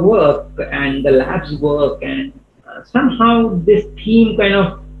your work and the lab's work, and somehow this theme kind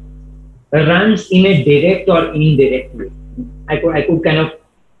of runs in a direct or indirect way. I could kind of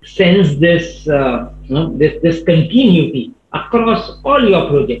sense this this continuity across all your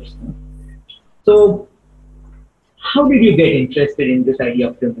projects. So, how did you get interested in this idea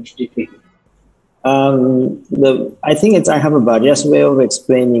of domesticity? I think I have a various way of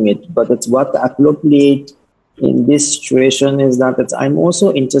explaining it, but it's what appropriate in this situation is that I'm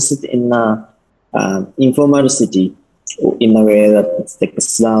also interested in informal city, in a way that it's like the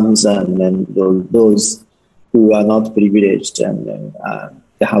slums and then those who are not privileged and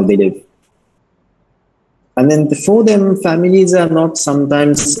how they live. And then for them, families are not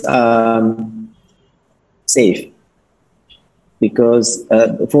sometimes safe, because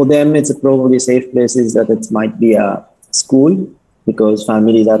for them it's probably safe places that it might be a school, because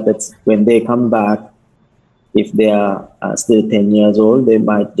family that's when they come back, if they are still 10 years old, they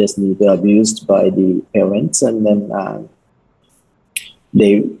might just be abused by the parents, and then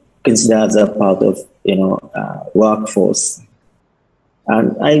they consider as a part of workforce.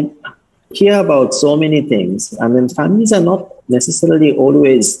 And I hear about so many things, and then families are not necessarily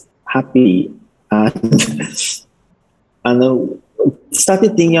always happy, and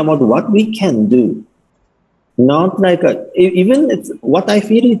started thinking about what we can do. Not like what I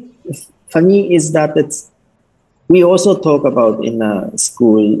feel funny is that we also talk about in a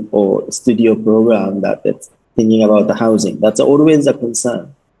school or studio program that it's thinking about the housing. That's always a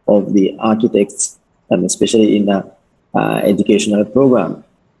concern of the architects, and especially in the educational program.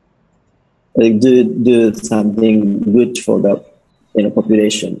 Do something good for the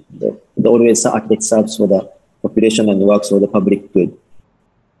population. Always the architect serves for the population and works for the public good.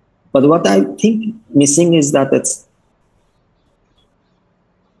 But what I think missing is that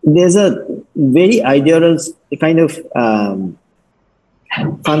there's a very ideal kind of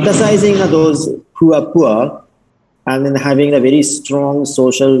fantasizing of those who are poor, and then having a very strong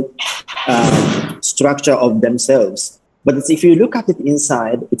social structure of themselves. But if you look at it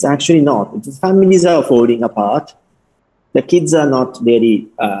inside, it's actually not. The families are falling apart. The kids are not very,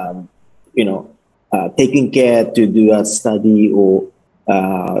 taking care to do a study, or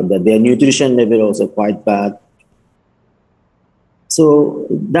their nutrition level also quite bad. So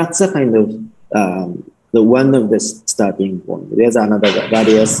that's a kind of the one of the starting point. There's another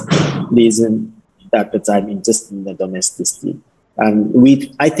various reason that I'm interested in the domesticity, and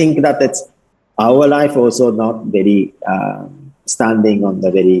I think that it's our life also not very standing on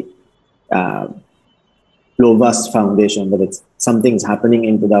the very robust foundation, but it's something's happening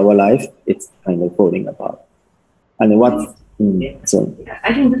into our life. It's kind of falling apart. And what? So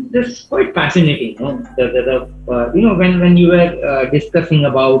I think this is quite fascinating. When you were discussing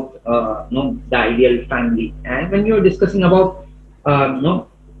about the ideal family, and when you were discussing about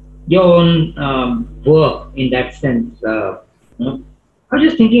your own work in that sense, I was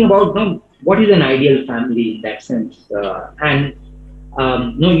just thinking about what is an ideal family in that sense, and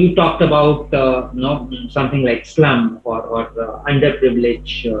you talked about something like slum or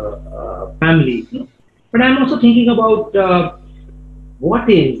underprivileged family. But I'm also thinking about what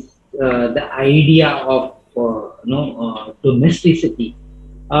is the idea of domesticity.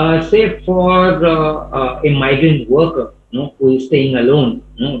 Say for a migrant worker who is staying alone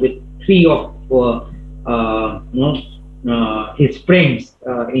with 3 of his friends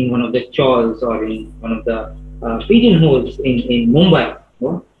in one of the chores or in one of the pigeonholes in Mumbai,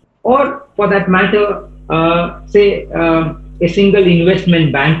 or for that matter, say a single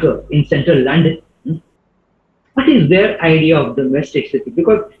investment banker in central London. What is their idea of domesticity?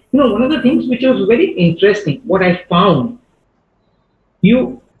 Because one of the things which was very interesting, what I found,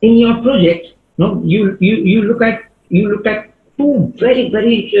 you in your project, you look at two very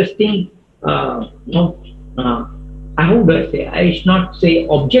interesting, how do I say? I should not say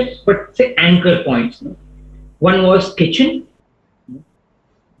objects, but say anchor points. One was kitchen,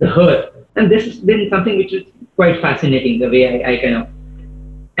 the hearth, and this has been something which is quite fascinating. The way I kind of,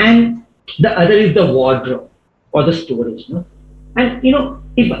 and the other is the wardrobe or the storage. And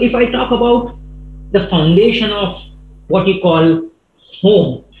if I talk about the foundation of what you call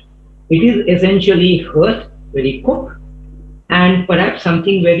home, it is essentially hearth where you cook, and perhaps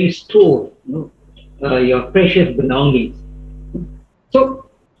something where you store your precious belongings. So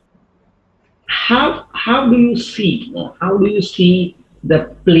how do you see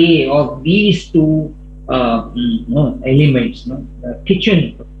the play of these two elements,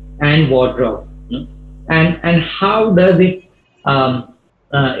 kitchen and wardrobe, and how does it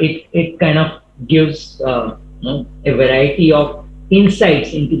it kind of gives a variety of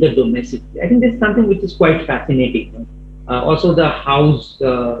insights into the domesticity. I think this is something which is quite fascinating. Also, the house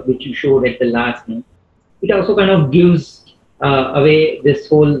which you showed at the last, it also kind of gives away this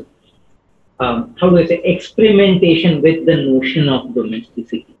whole how do I say, experimentation with the notion of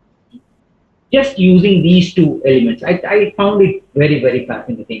domesticity. Just using these two elements, I found it very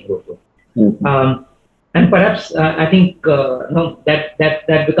fascinating, Goto. And perhaps I think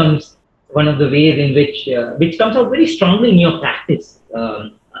that becomes one of the ways in which comes out very strongly in your practice.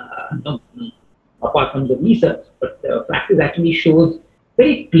 Apart from the research, but practice actually shows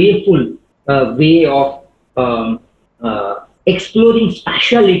very playful way of exploring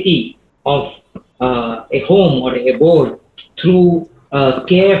spatiality of a home or a board through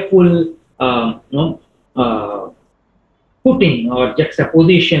careful putting or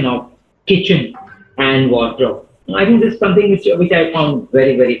juxtaposition of kitchen and wardrobe. I think this is something which I found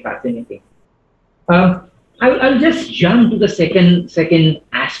very fascinating. I'll just jump to the second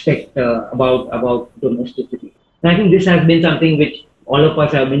aspect about domesticity. And I think this has been something which all of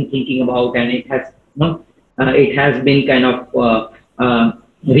us have been thinking about, and it has been kind of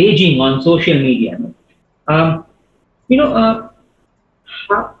raging on social media. How,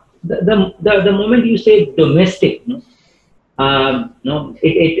 the moment you say domestic,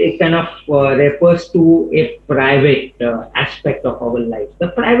 it kind of refers to a private aspect of our life, the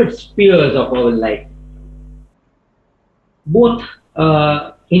private spheres of our life. Both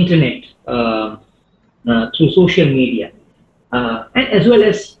internet, through social media, and as well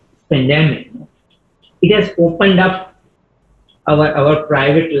as pandemic, it has opened up our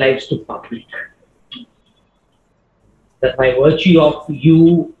private lives to public. That by virtue of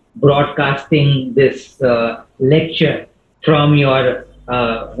you broadcasting this lecture from your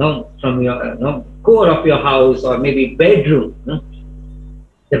core of your house or maybe bedroom,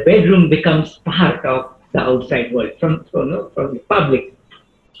 the bedroom becomes part of the outside world from the public.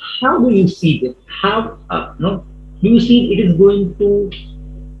 How do you see this? How do you see it is going to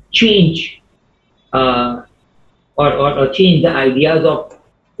change or change the ideas of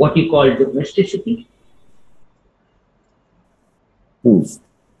what you call domesticity?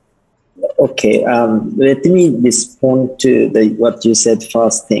 Okay, let me respond to what you said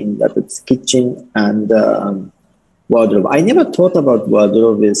first thing, that it's kitchen and wardrobe. I never thought about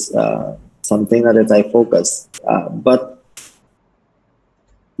wardrobe as something that I focus, but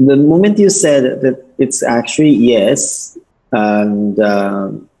the moment you said that it's actually yes, and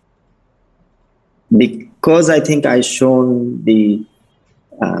because I think I shown the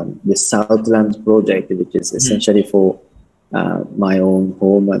Southlands project, which is essentially for my own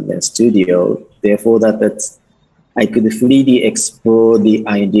home and the studio. Therefore, that's I could freely explore the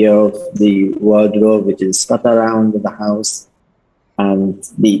idea of the wardrobe, which is spread around the house, and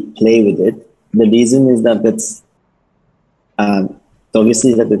play with it. The reason is that it's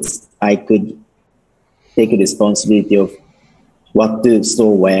obviously that I could take a responsibility of what to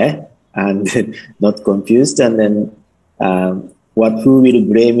store where and not confused, and then who will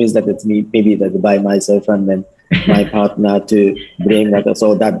blame is that it's me, maybe that by myself, and then my partner to blame that.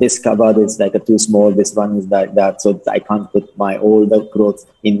 So that this cupboard is like too small, this one is like that, so I can't put my older clothes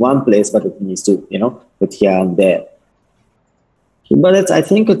in one place, but it needs to, put here and there. But I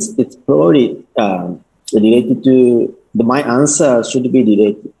think it's probably related to my answer should be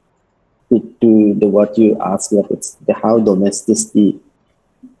related to what you asked, like it's how domesticity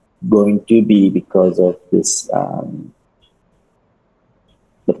going to be because of this.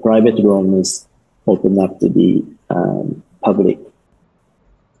 The private realm is open up to the public.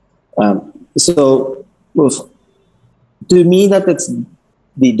 So, to me, that it's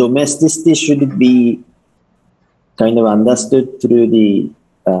the domesticity should be kind of understood through the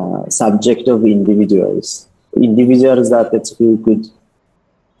subject of individuals that it's who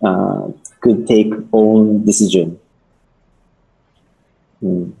could take own decision.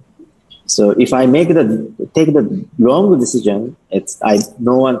 So if I take the wrong decision, I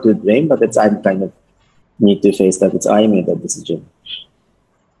no one to blame, but I kind of need to face that I made that decision.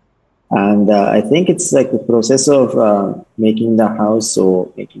 And I think it's like the process of making the house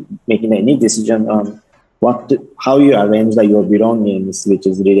or making any decision on how you arrange your belongings, which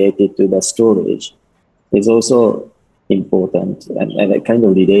is related to the storage, is also important and kind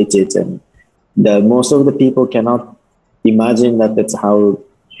of related. And most of the people cannot imagine that that's how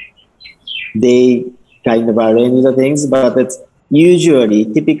they kind of arrange the things, but it's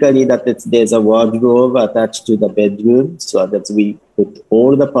typically that there's a wardrobe attached to the bedroom, so that we put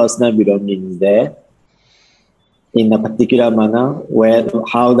all the personal belongings there in a particular manner.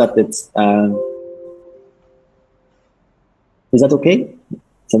 Is that okay?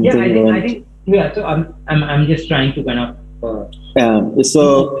 I think yeah. So I'm just trying to kind of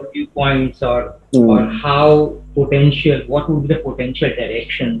so viewpoints or how potential, what would be the potential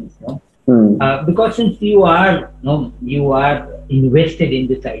directions, because since you are invested in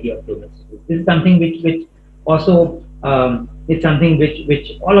this idea of domesticity, this is something which also it's something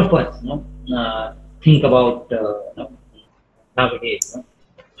which all of us think about nowadays.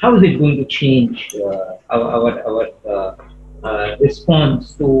 How is it going to change our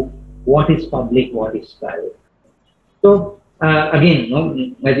response to what is public, what is private? So again,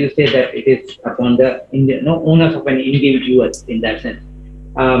 as you say, that it is upon the owners of an individual in that sense.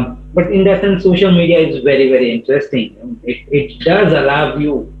 But in that sense, social media is very, very interesting. It does allow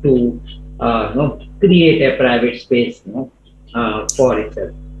you to create a private space for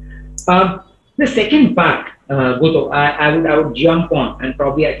itself. The second part, Goto, I would jump on, and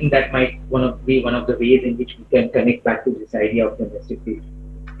probably I think that might be one of the ways in which we can connect back to this idea of domesticity,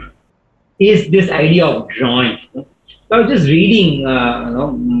 is this idea of drawing. So I was just reading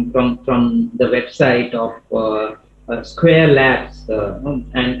from the website of Squareworks,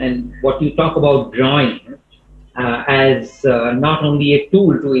 and what you talk about drawing as not only a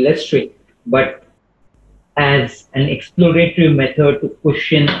tool to illustrate, but as an exploratory method to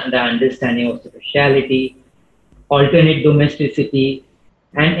question the understanding of spatiality, alternate domesticity,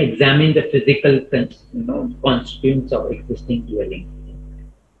 and examine the physical constituents of existing dwellings.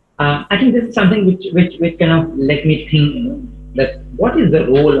 I think this is something which kind of let me think that what is the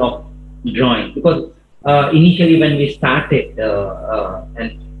role of drawing, because initially when we started the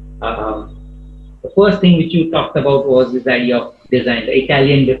first thing which you talked about was this idea of design, the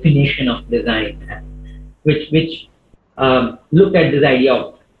Italian definition of design, which looked at this idea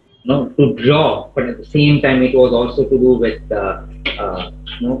of to draw, but at the same time it was also to do with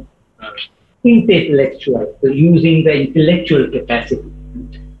intellectual, so using the intellectual capacity.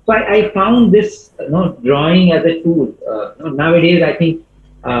 So I found this drawing as a tool. Nowadays, I think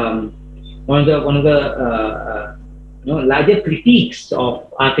one of the larger critiques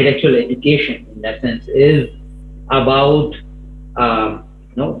of architectural education in that sense is about the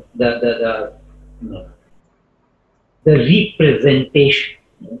representation.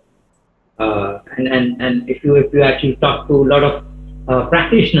 And if you actually talk to a lot of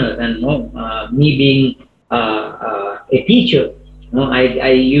practitioners, and me being a teacher,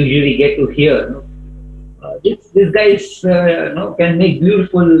 I usually get to hear this guys can make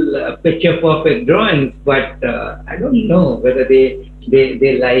beautiful picture perfect drawings, but I don't know whether they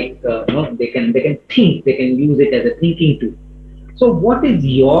like they can think, they can use it as a thinking tool. So what is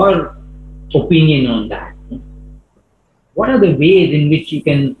your opinion on that? What are the ways in which you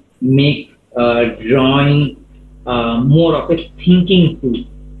can make drawing more of a thinking tool?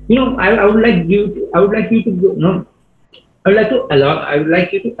 I would like you to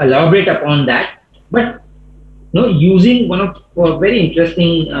elaborate upon that, but using one of a very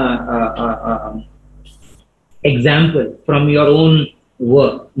interesting example from your own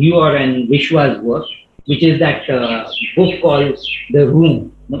work, your and Vishwa's work, which is that book called The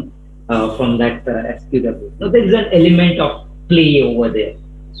Room, from that SQW. Now, there is an element of play over there.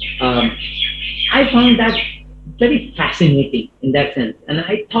 I found that very fascinating in that sense, and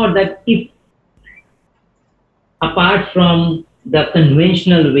I thought that if, apart from the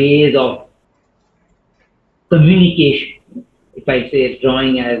conventional ways of communication, if I say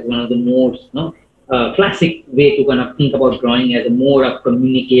drawing as one of the most classic way to kind of think about drawing as a more of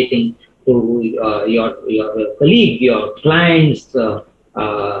communicating to your colleagues, your clients, the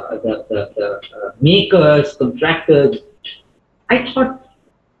makers, contractors. I thought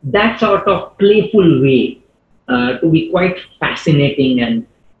that sort of playful way to be quite fascinating and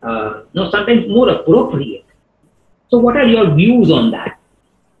sometimes more appropriate. So, what are your views on that?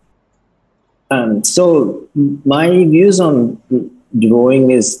 So my views on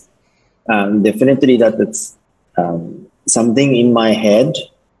drawing is definitely that it's something in my head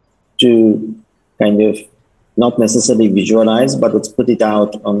to kind of not necessarily visualize, but it's put it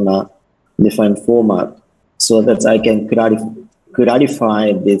out on a different format so that I can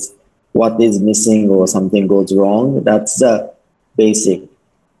clarify this, what is missing or something goes wrong. That's the basic.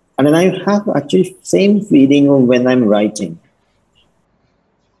 And then I have actually same feeling when I'm writing.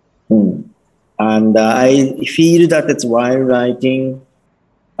 And I feel that it's while writing,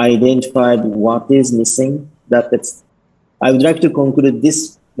 I identified what is missing. I would like to conclude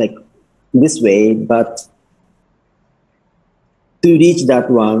this this way, but to reach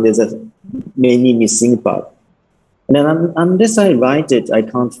that one, there's many missing parts. And then unless I write it, I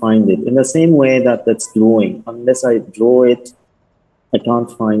can't find it. In the same way that's drawing. Unless I draw it, I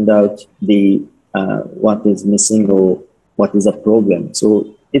can't find out what is missing or what is a problem.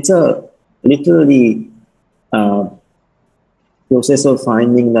 So it's a literally process of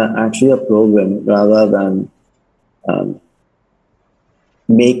finding actually a problem rather than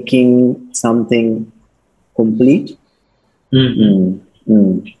making something complete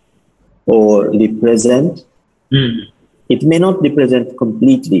or represent. It may not represent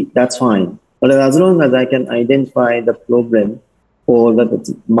completely, that's fine. But as long as I can identify the problem or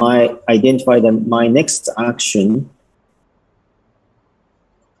identify my next action,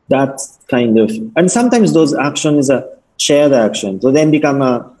 that kind of, and sometimes those actions are shared action, so then become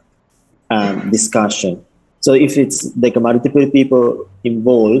a discussion. So if it's like multiple people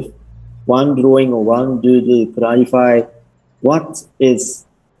involved, one drawing or one doodle clarify what is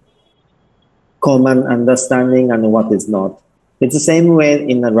common understanding and what is not. It's the same way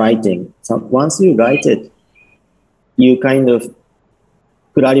in the writing. So once you write it, you kind of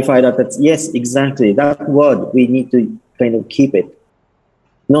clarify that yes, exactly, that word, we need to kind of keep it.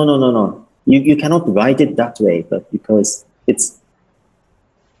 No. You cannot write it that way, but because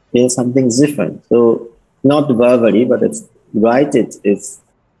there's something different. So not verbally, but it's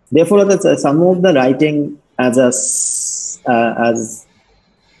therefore that's some of the writing as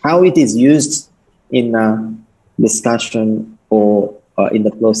how it is used in a discussion or in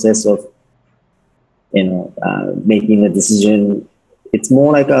the process of making a decision. It's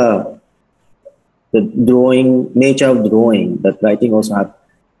more like the drawing, nature of drawing. That writing also has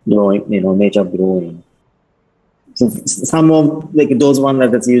drawing, nature of drawing. So some of those ones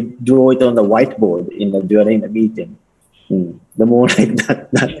that you draw it on the whiteboard during the meeting. The more like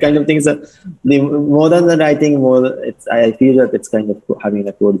that kind of things. The more than the writing, I feel that it's kind of having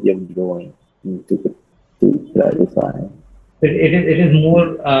a quality of drawing to clarify. It is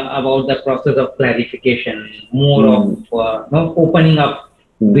more about the process of clarification, more of opening up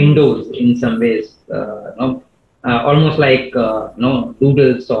windows in some ways, almost like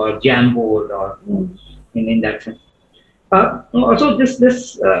doodles or Jamboard or in that sense. Also,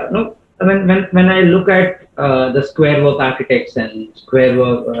 when I look at the Squareworks architects and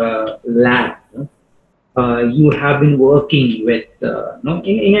Squareworks lab, you have been working with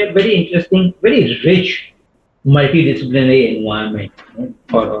in a very interesting, very rich multidisciplinary environment,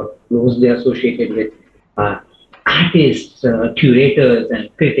 or closely associated with artists, curators, and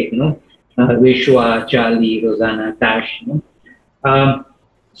critics. Vishwa, Charlie, Rosanna, Tash.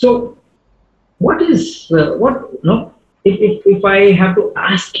 So, what is if I have to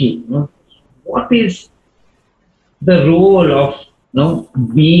ask you, what is the role of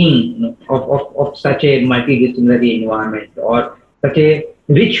being of such a multidisciplinary environment or such a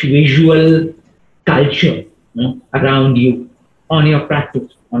rich visual culture around you on your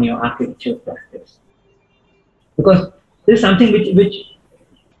practice, on your architecture practice? Because there's something which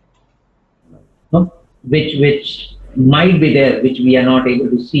might be there, which we are not able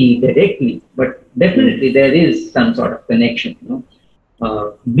to see directly, but definitely there is some sort of connection.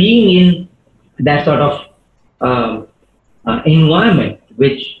 Being in that sort of environment,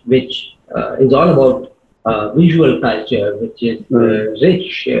 which is all about visual culture, which is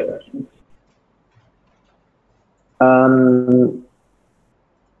rich.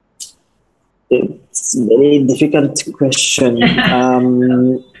 It's a very difficult question.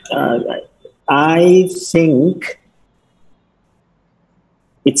 I think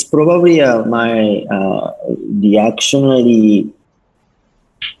it's probably my reactionary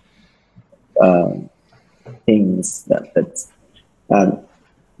things um,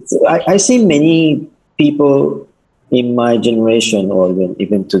 so I see many people in my generation, or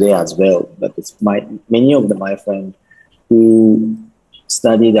even today as well, but it's many of my friends who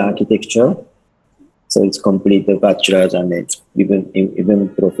studied architecture, so it's complete the bachelor's and it's even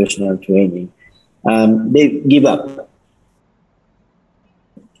professional training. They give up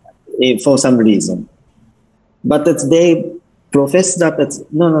for some reason, but they profess that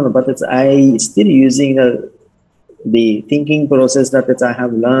no, but I still using the thinking process that I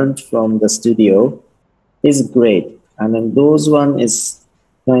have learned from the studio is great, and then those one is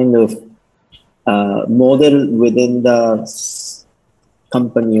kind of model within the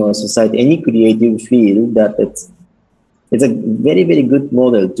company or society, any creative field, that it's a very, very good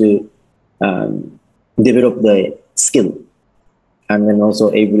model to develop the skill, and then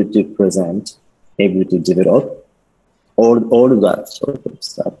also able to present, able to develop all of that sort of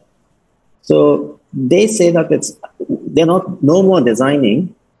stuff. So they say that they're no more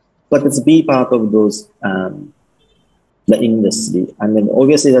designing, but it's be part of those the industry, and then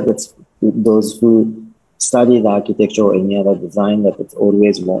obviously that it's those who study the architecture or any other design that it's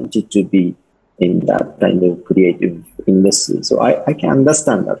always wanted to be in that kind of creative industry. So I can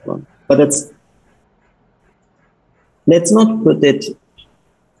understand that one, but let's not put it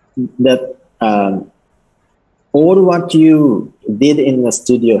that all what you did in the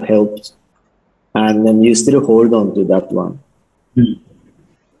studio helped, and then you still hold on to that one.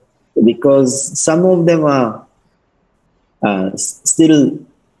 Because some of them are still,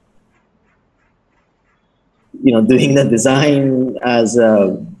 doing the design as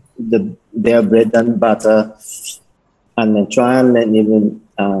their bread and butter, and then try and even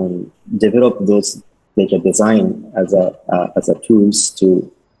develop those like a design as a tools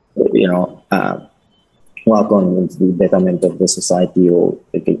to work on the betterment of the society, or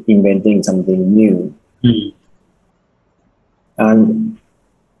like inventing something new. And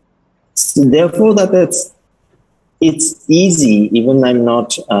so therefore it's easy, even I'm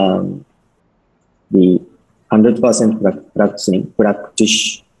not the 100%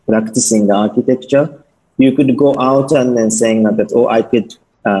 practicing the architecture. You could go out and then saying that I could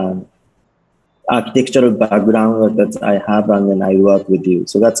architectural background that I have, and then I work with you.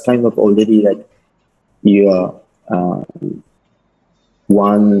 So that's kind of already like your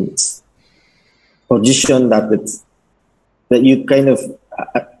one position that you kind of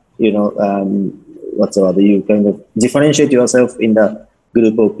whatsoever, you kind of differentiate yourself in the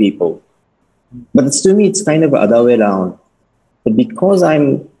group of people. But to me, it's kind of other way around. But because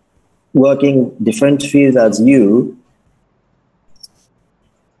I'm working different fields as you,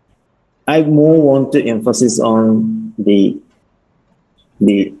 I more want to emphasize on the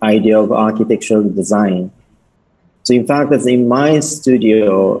idea of architectural design. So in fact, as in my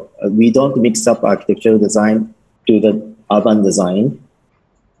studio, we don't mix up architectural design to the urban design.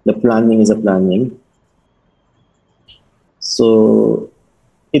 The planning is a planning. So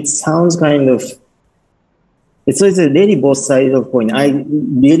it sounds kind of, it's a really both sides of coin. I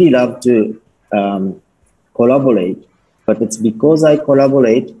really love to collaborate, but it's because I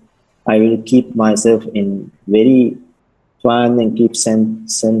collaborate, I will keep myself in very plan and keep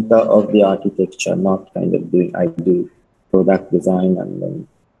center of the architecture, not kind of I do product design and then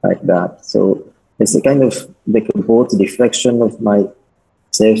like that. So it's a kind of like both reflection of myself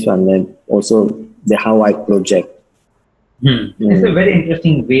and then also how I project. It's a very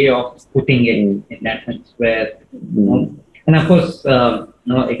interesting way of putting it in that sense, where and of course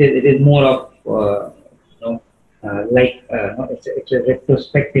it is more of it's a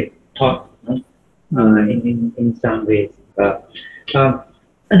retrospective thought in some ways.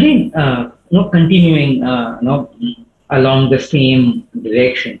 Again, continuing along the same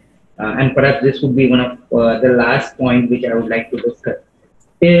direction, and perhaps this would be one of the last point which I would like to discuss,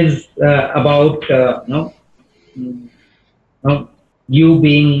 is about you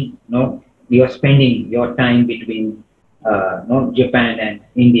being you're spending your time between Japan and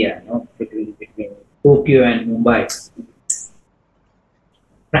India, between Tokyo and Mumbai,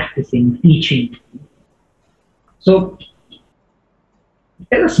 practicing, teaching. So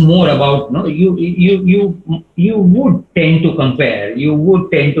tell us more about you would tend to compare. You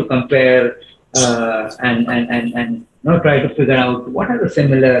would tend to compare and try to figure out what are the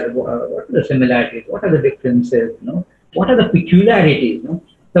similarities, what are the differences, what are the peculiarities.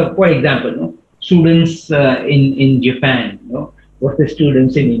 So, for example, students in Japan, versus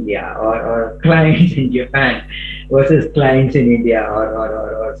students in India, or clients in Japan versus clients in India,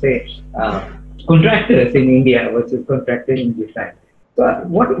 or say contractors in India versus contractors in Japan. So,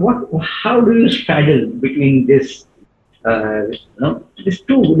 how do you straddle between these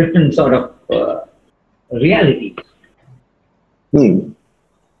two different sort of reality. Hmm.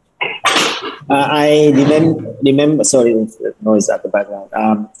 I remember. Sorry, noise at the background.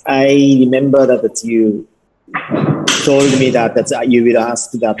 I remember that you told me that you will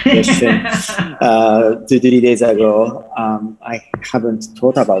ask that question 2 3 days ago. I haven't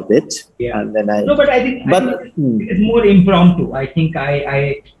thought about it, Yeah. and then No, but I think it's more impromptu. I think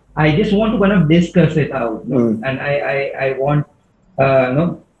I just want to kind of discuss it out, and I want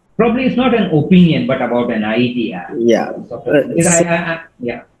no, probably it's not an opinion, but about an idea. Yeah. Because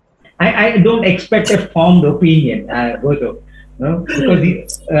yeah. I don't expect a formed opinion, Goto, no?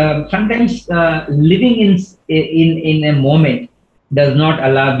 Because sometimes living in a moment does not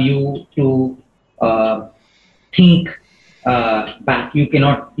allow you to think back. You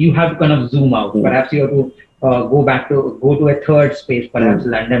cannot. You have to kind of zoom out. Perhaps you have to go to a third space, perhaps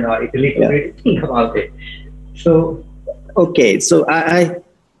London or Italy, to really think about it. So okay, so I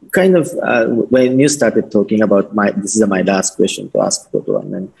kind of when you started talking about this is my last question to ask Toto,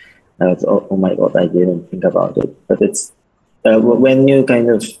 and then I was, oh my god, I didn't think about it. But it's when you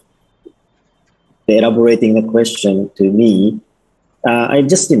kind of elaborating the question to me, I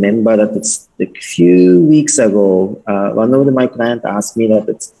just remember that it's a few weeks ago, one of my clients asked me that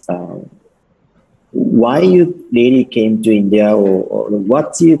it's why you really came to India, or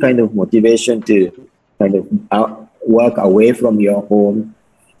what's your kind of motivation to kind of work away from your home.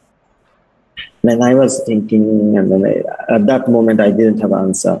 And I was thinking, and then at that moment I didn't have an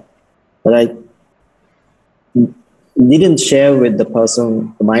answer, but I didn't share with the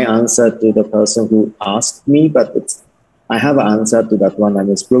person my answer to the person who asked me, but I have an answer to that one, and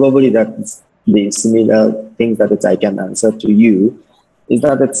it's probably that the similar things that I can answer to you is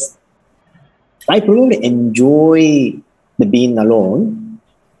that I probably enjoy the being alone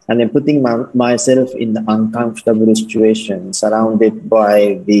and then putting myself in the uncomfortable situation surrounded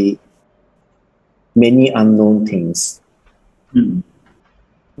by the many unknown things.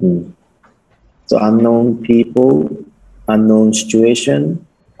 So unknown people, unknown situation,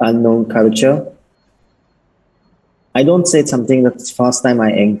 unknown culture. I don't say something that's first time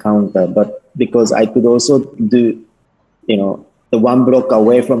I encounter, but because I could also do, the one block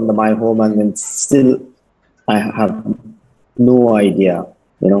away from my home, and then still I have no idea,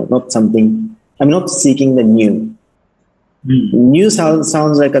 not something, I'm not seeking the new. New sounds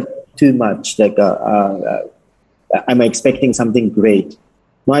like too much, like I'm expecting something great.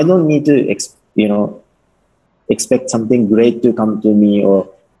 No, I don't need to, expect something great to come to me or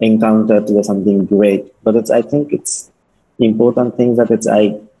encounter to something great. But I think it's important thing that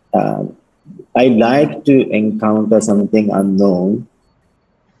I like to encounter something unknown,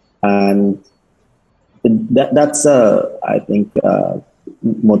 and that's I think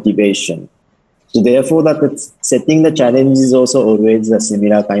motivation. So therefore, that it's setting the challenge is also always a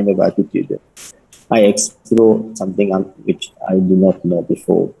similar kind of attitude. I explore something which I do not know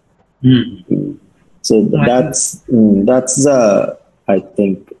before. So that's I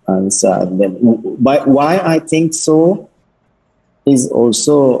think answer. And then why I think so is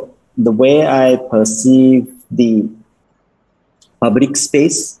also the way I perceive the public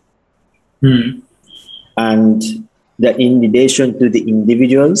space, and in relation to the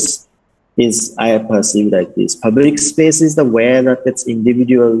individuals is I perceive like this. Public space is the way that it's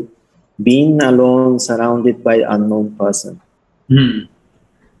individual being alone, surrounded by unknown person.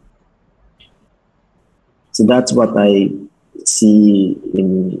 So that's what I see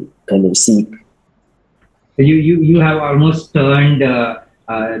in kind of seek. So you have almost turned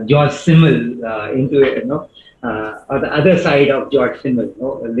George Simmel into or the other side of George Simmel,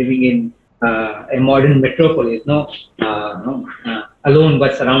 living in a modern metropolis, alone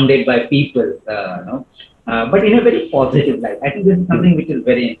but surrounded by people, but in a very positive light. I think this is something which is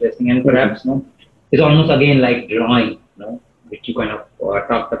very interesting, and perhaps it's almost again like drawing, which you kind of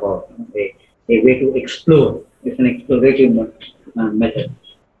talked about, a way to explore. It's an explorative method.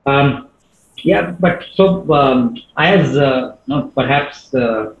 Yeah, but so as perhaps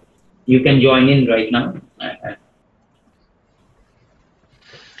you can join in right now.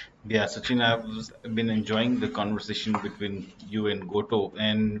 Yeah, Sachin, I've been enjoying the conversation between you and Goto,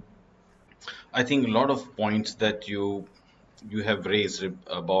 and I think a lot of points that you have raised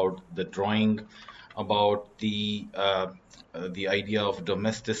about the drawing, about the idea of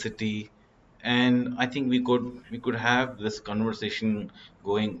domesticity, and I think we could have this conversation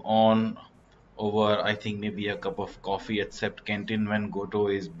going on over, I think, maybe a cup of coffee at Sept Canteen when Goto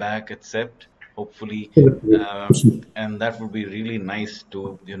is back at Sept, hopefully, uh, and that would be really nice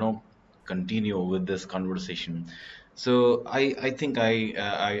to continue with this conversation. So I think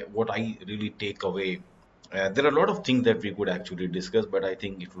I what I really take away. There are a lot of things that we could actually discuss, but I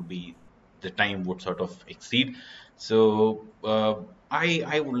think it would be the time would sort of exceed. So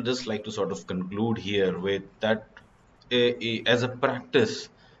I would just like to sort of conclude here with that as a practice,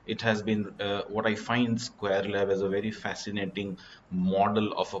 it has been what I find Square Lab as a very fascinating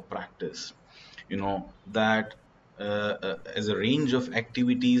model of a practice. You know, that as a range of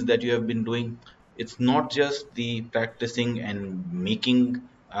activities that you have been doing, it's not just the practicing and making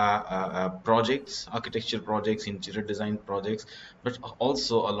projects, architecture projects, interior design projects, but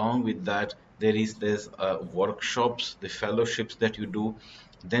also along with that, there's workshops, the fellowships that you do.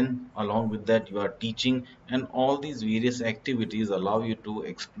 Then along with that, you are teaching, and all these various activities allow you to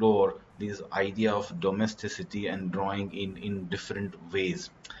explore this idea of domesticity and drawing in different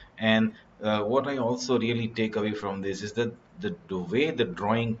ways. And what I also really take away from this is that the way the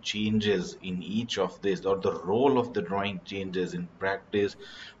drawing changes in each of this, or the role of the drawing changes in practice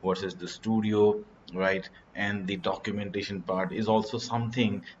versus the studio, right? And the documentation part is also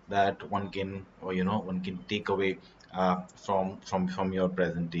something that one can, or, one can take away from your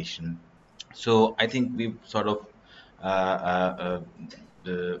presentation. So I think we've sort of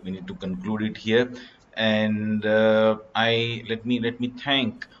we need to conclude it here. And I let me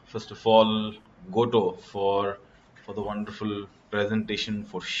thank first of all Goto for the wonderful presentation,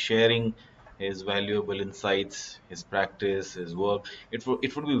 for sharing his valuable insights, his practice, his work. It would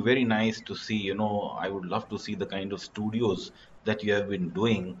be very nice to see. I would love to see the kind of studios that you have been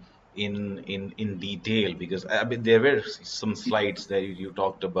doing in detail, because I mean there were some slides that you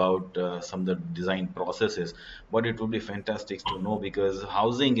talked about some of the design processes, but it would be fantastic to know, because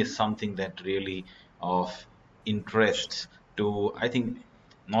housing is something that really of interest to, I think,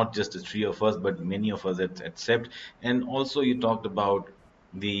 not just the three of us but many of us accept. And also you talked about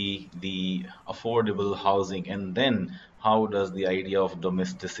the affordable housing, and then how does the idea of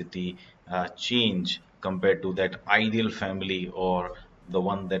domesticity change compared to that ideal family, or the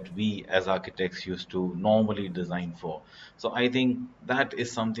one that we as architects used to normally design for. So I think that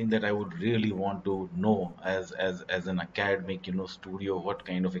is something that I would really want to know as an academic, studio, what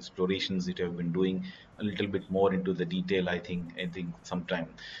kind of explorations it have been doing a little bit more into the detail. I think sometime.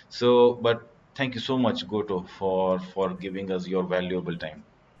 So, but thank you so much, Goto, for giving us your valuable time.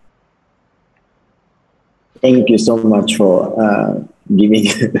 Thank you so much for giving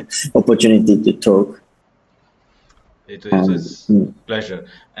opportunity to talk. It is pleasure.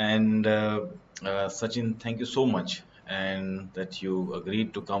 And Sachin, thank you so much, and that you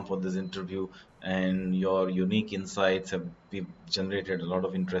agreed to come for this interview. And your unique insights have generated a lot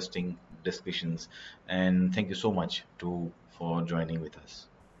of interesting discussions. And thank you so much for joining with us.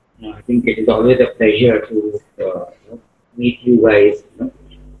 I think it is always a pleasure to meet you guys,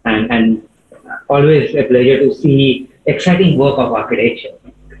 and always a pleasure to see exciting work of architecture.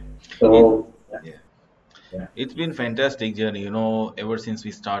 So, Yeah. yeah. It's been fantastic journey, ever since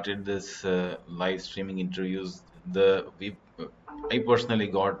we started this live streaming interviews. I personally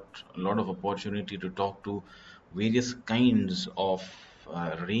got a lot of opportunity to talk to various kinds of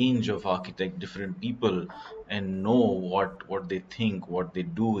range of architect, different people, and know what they think, what they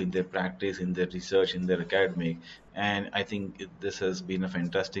do in their practice, in their research, in their academic. And I think this has been a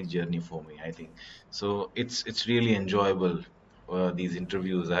fantastic journey for me, I think. So it's really enjoyable, these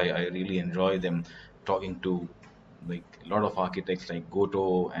interviews. I really enjoy them, talking to like a lot of architects like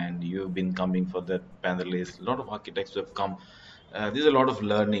Goto, and you've been coming for that panelist. A lot of architects who have come. There's a lot of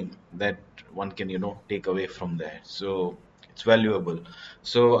learning that one can, take away from there. So it's valuable.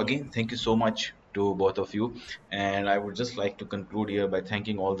 So again, thank you so much to both of you. And I would just like to conclude here by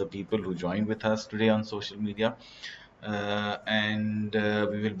thanking all the people who joined with us today on social media. And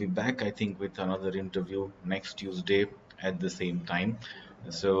we will be back, I think, with another interview next Tuesday at the same time.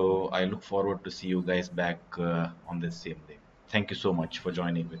 So I look forward to see you guys back on the same day. Thank you so much for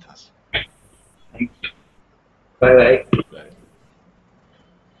joining with us. Bye bye.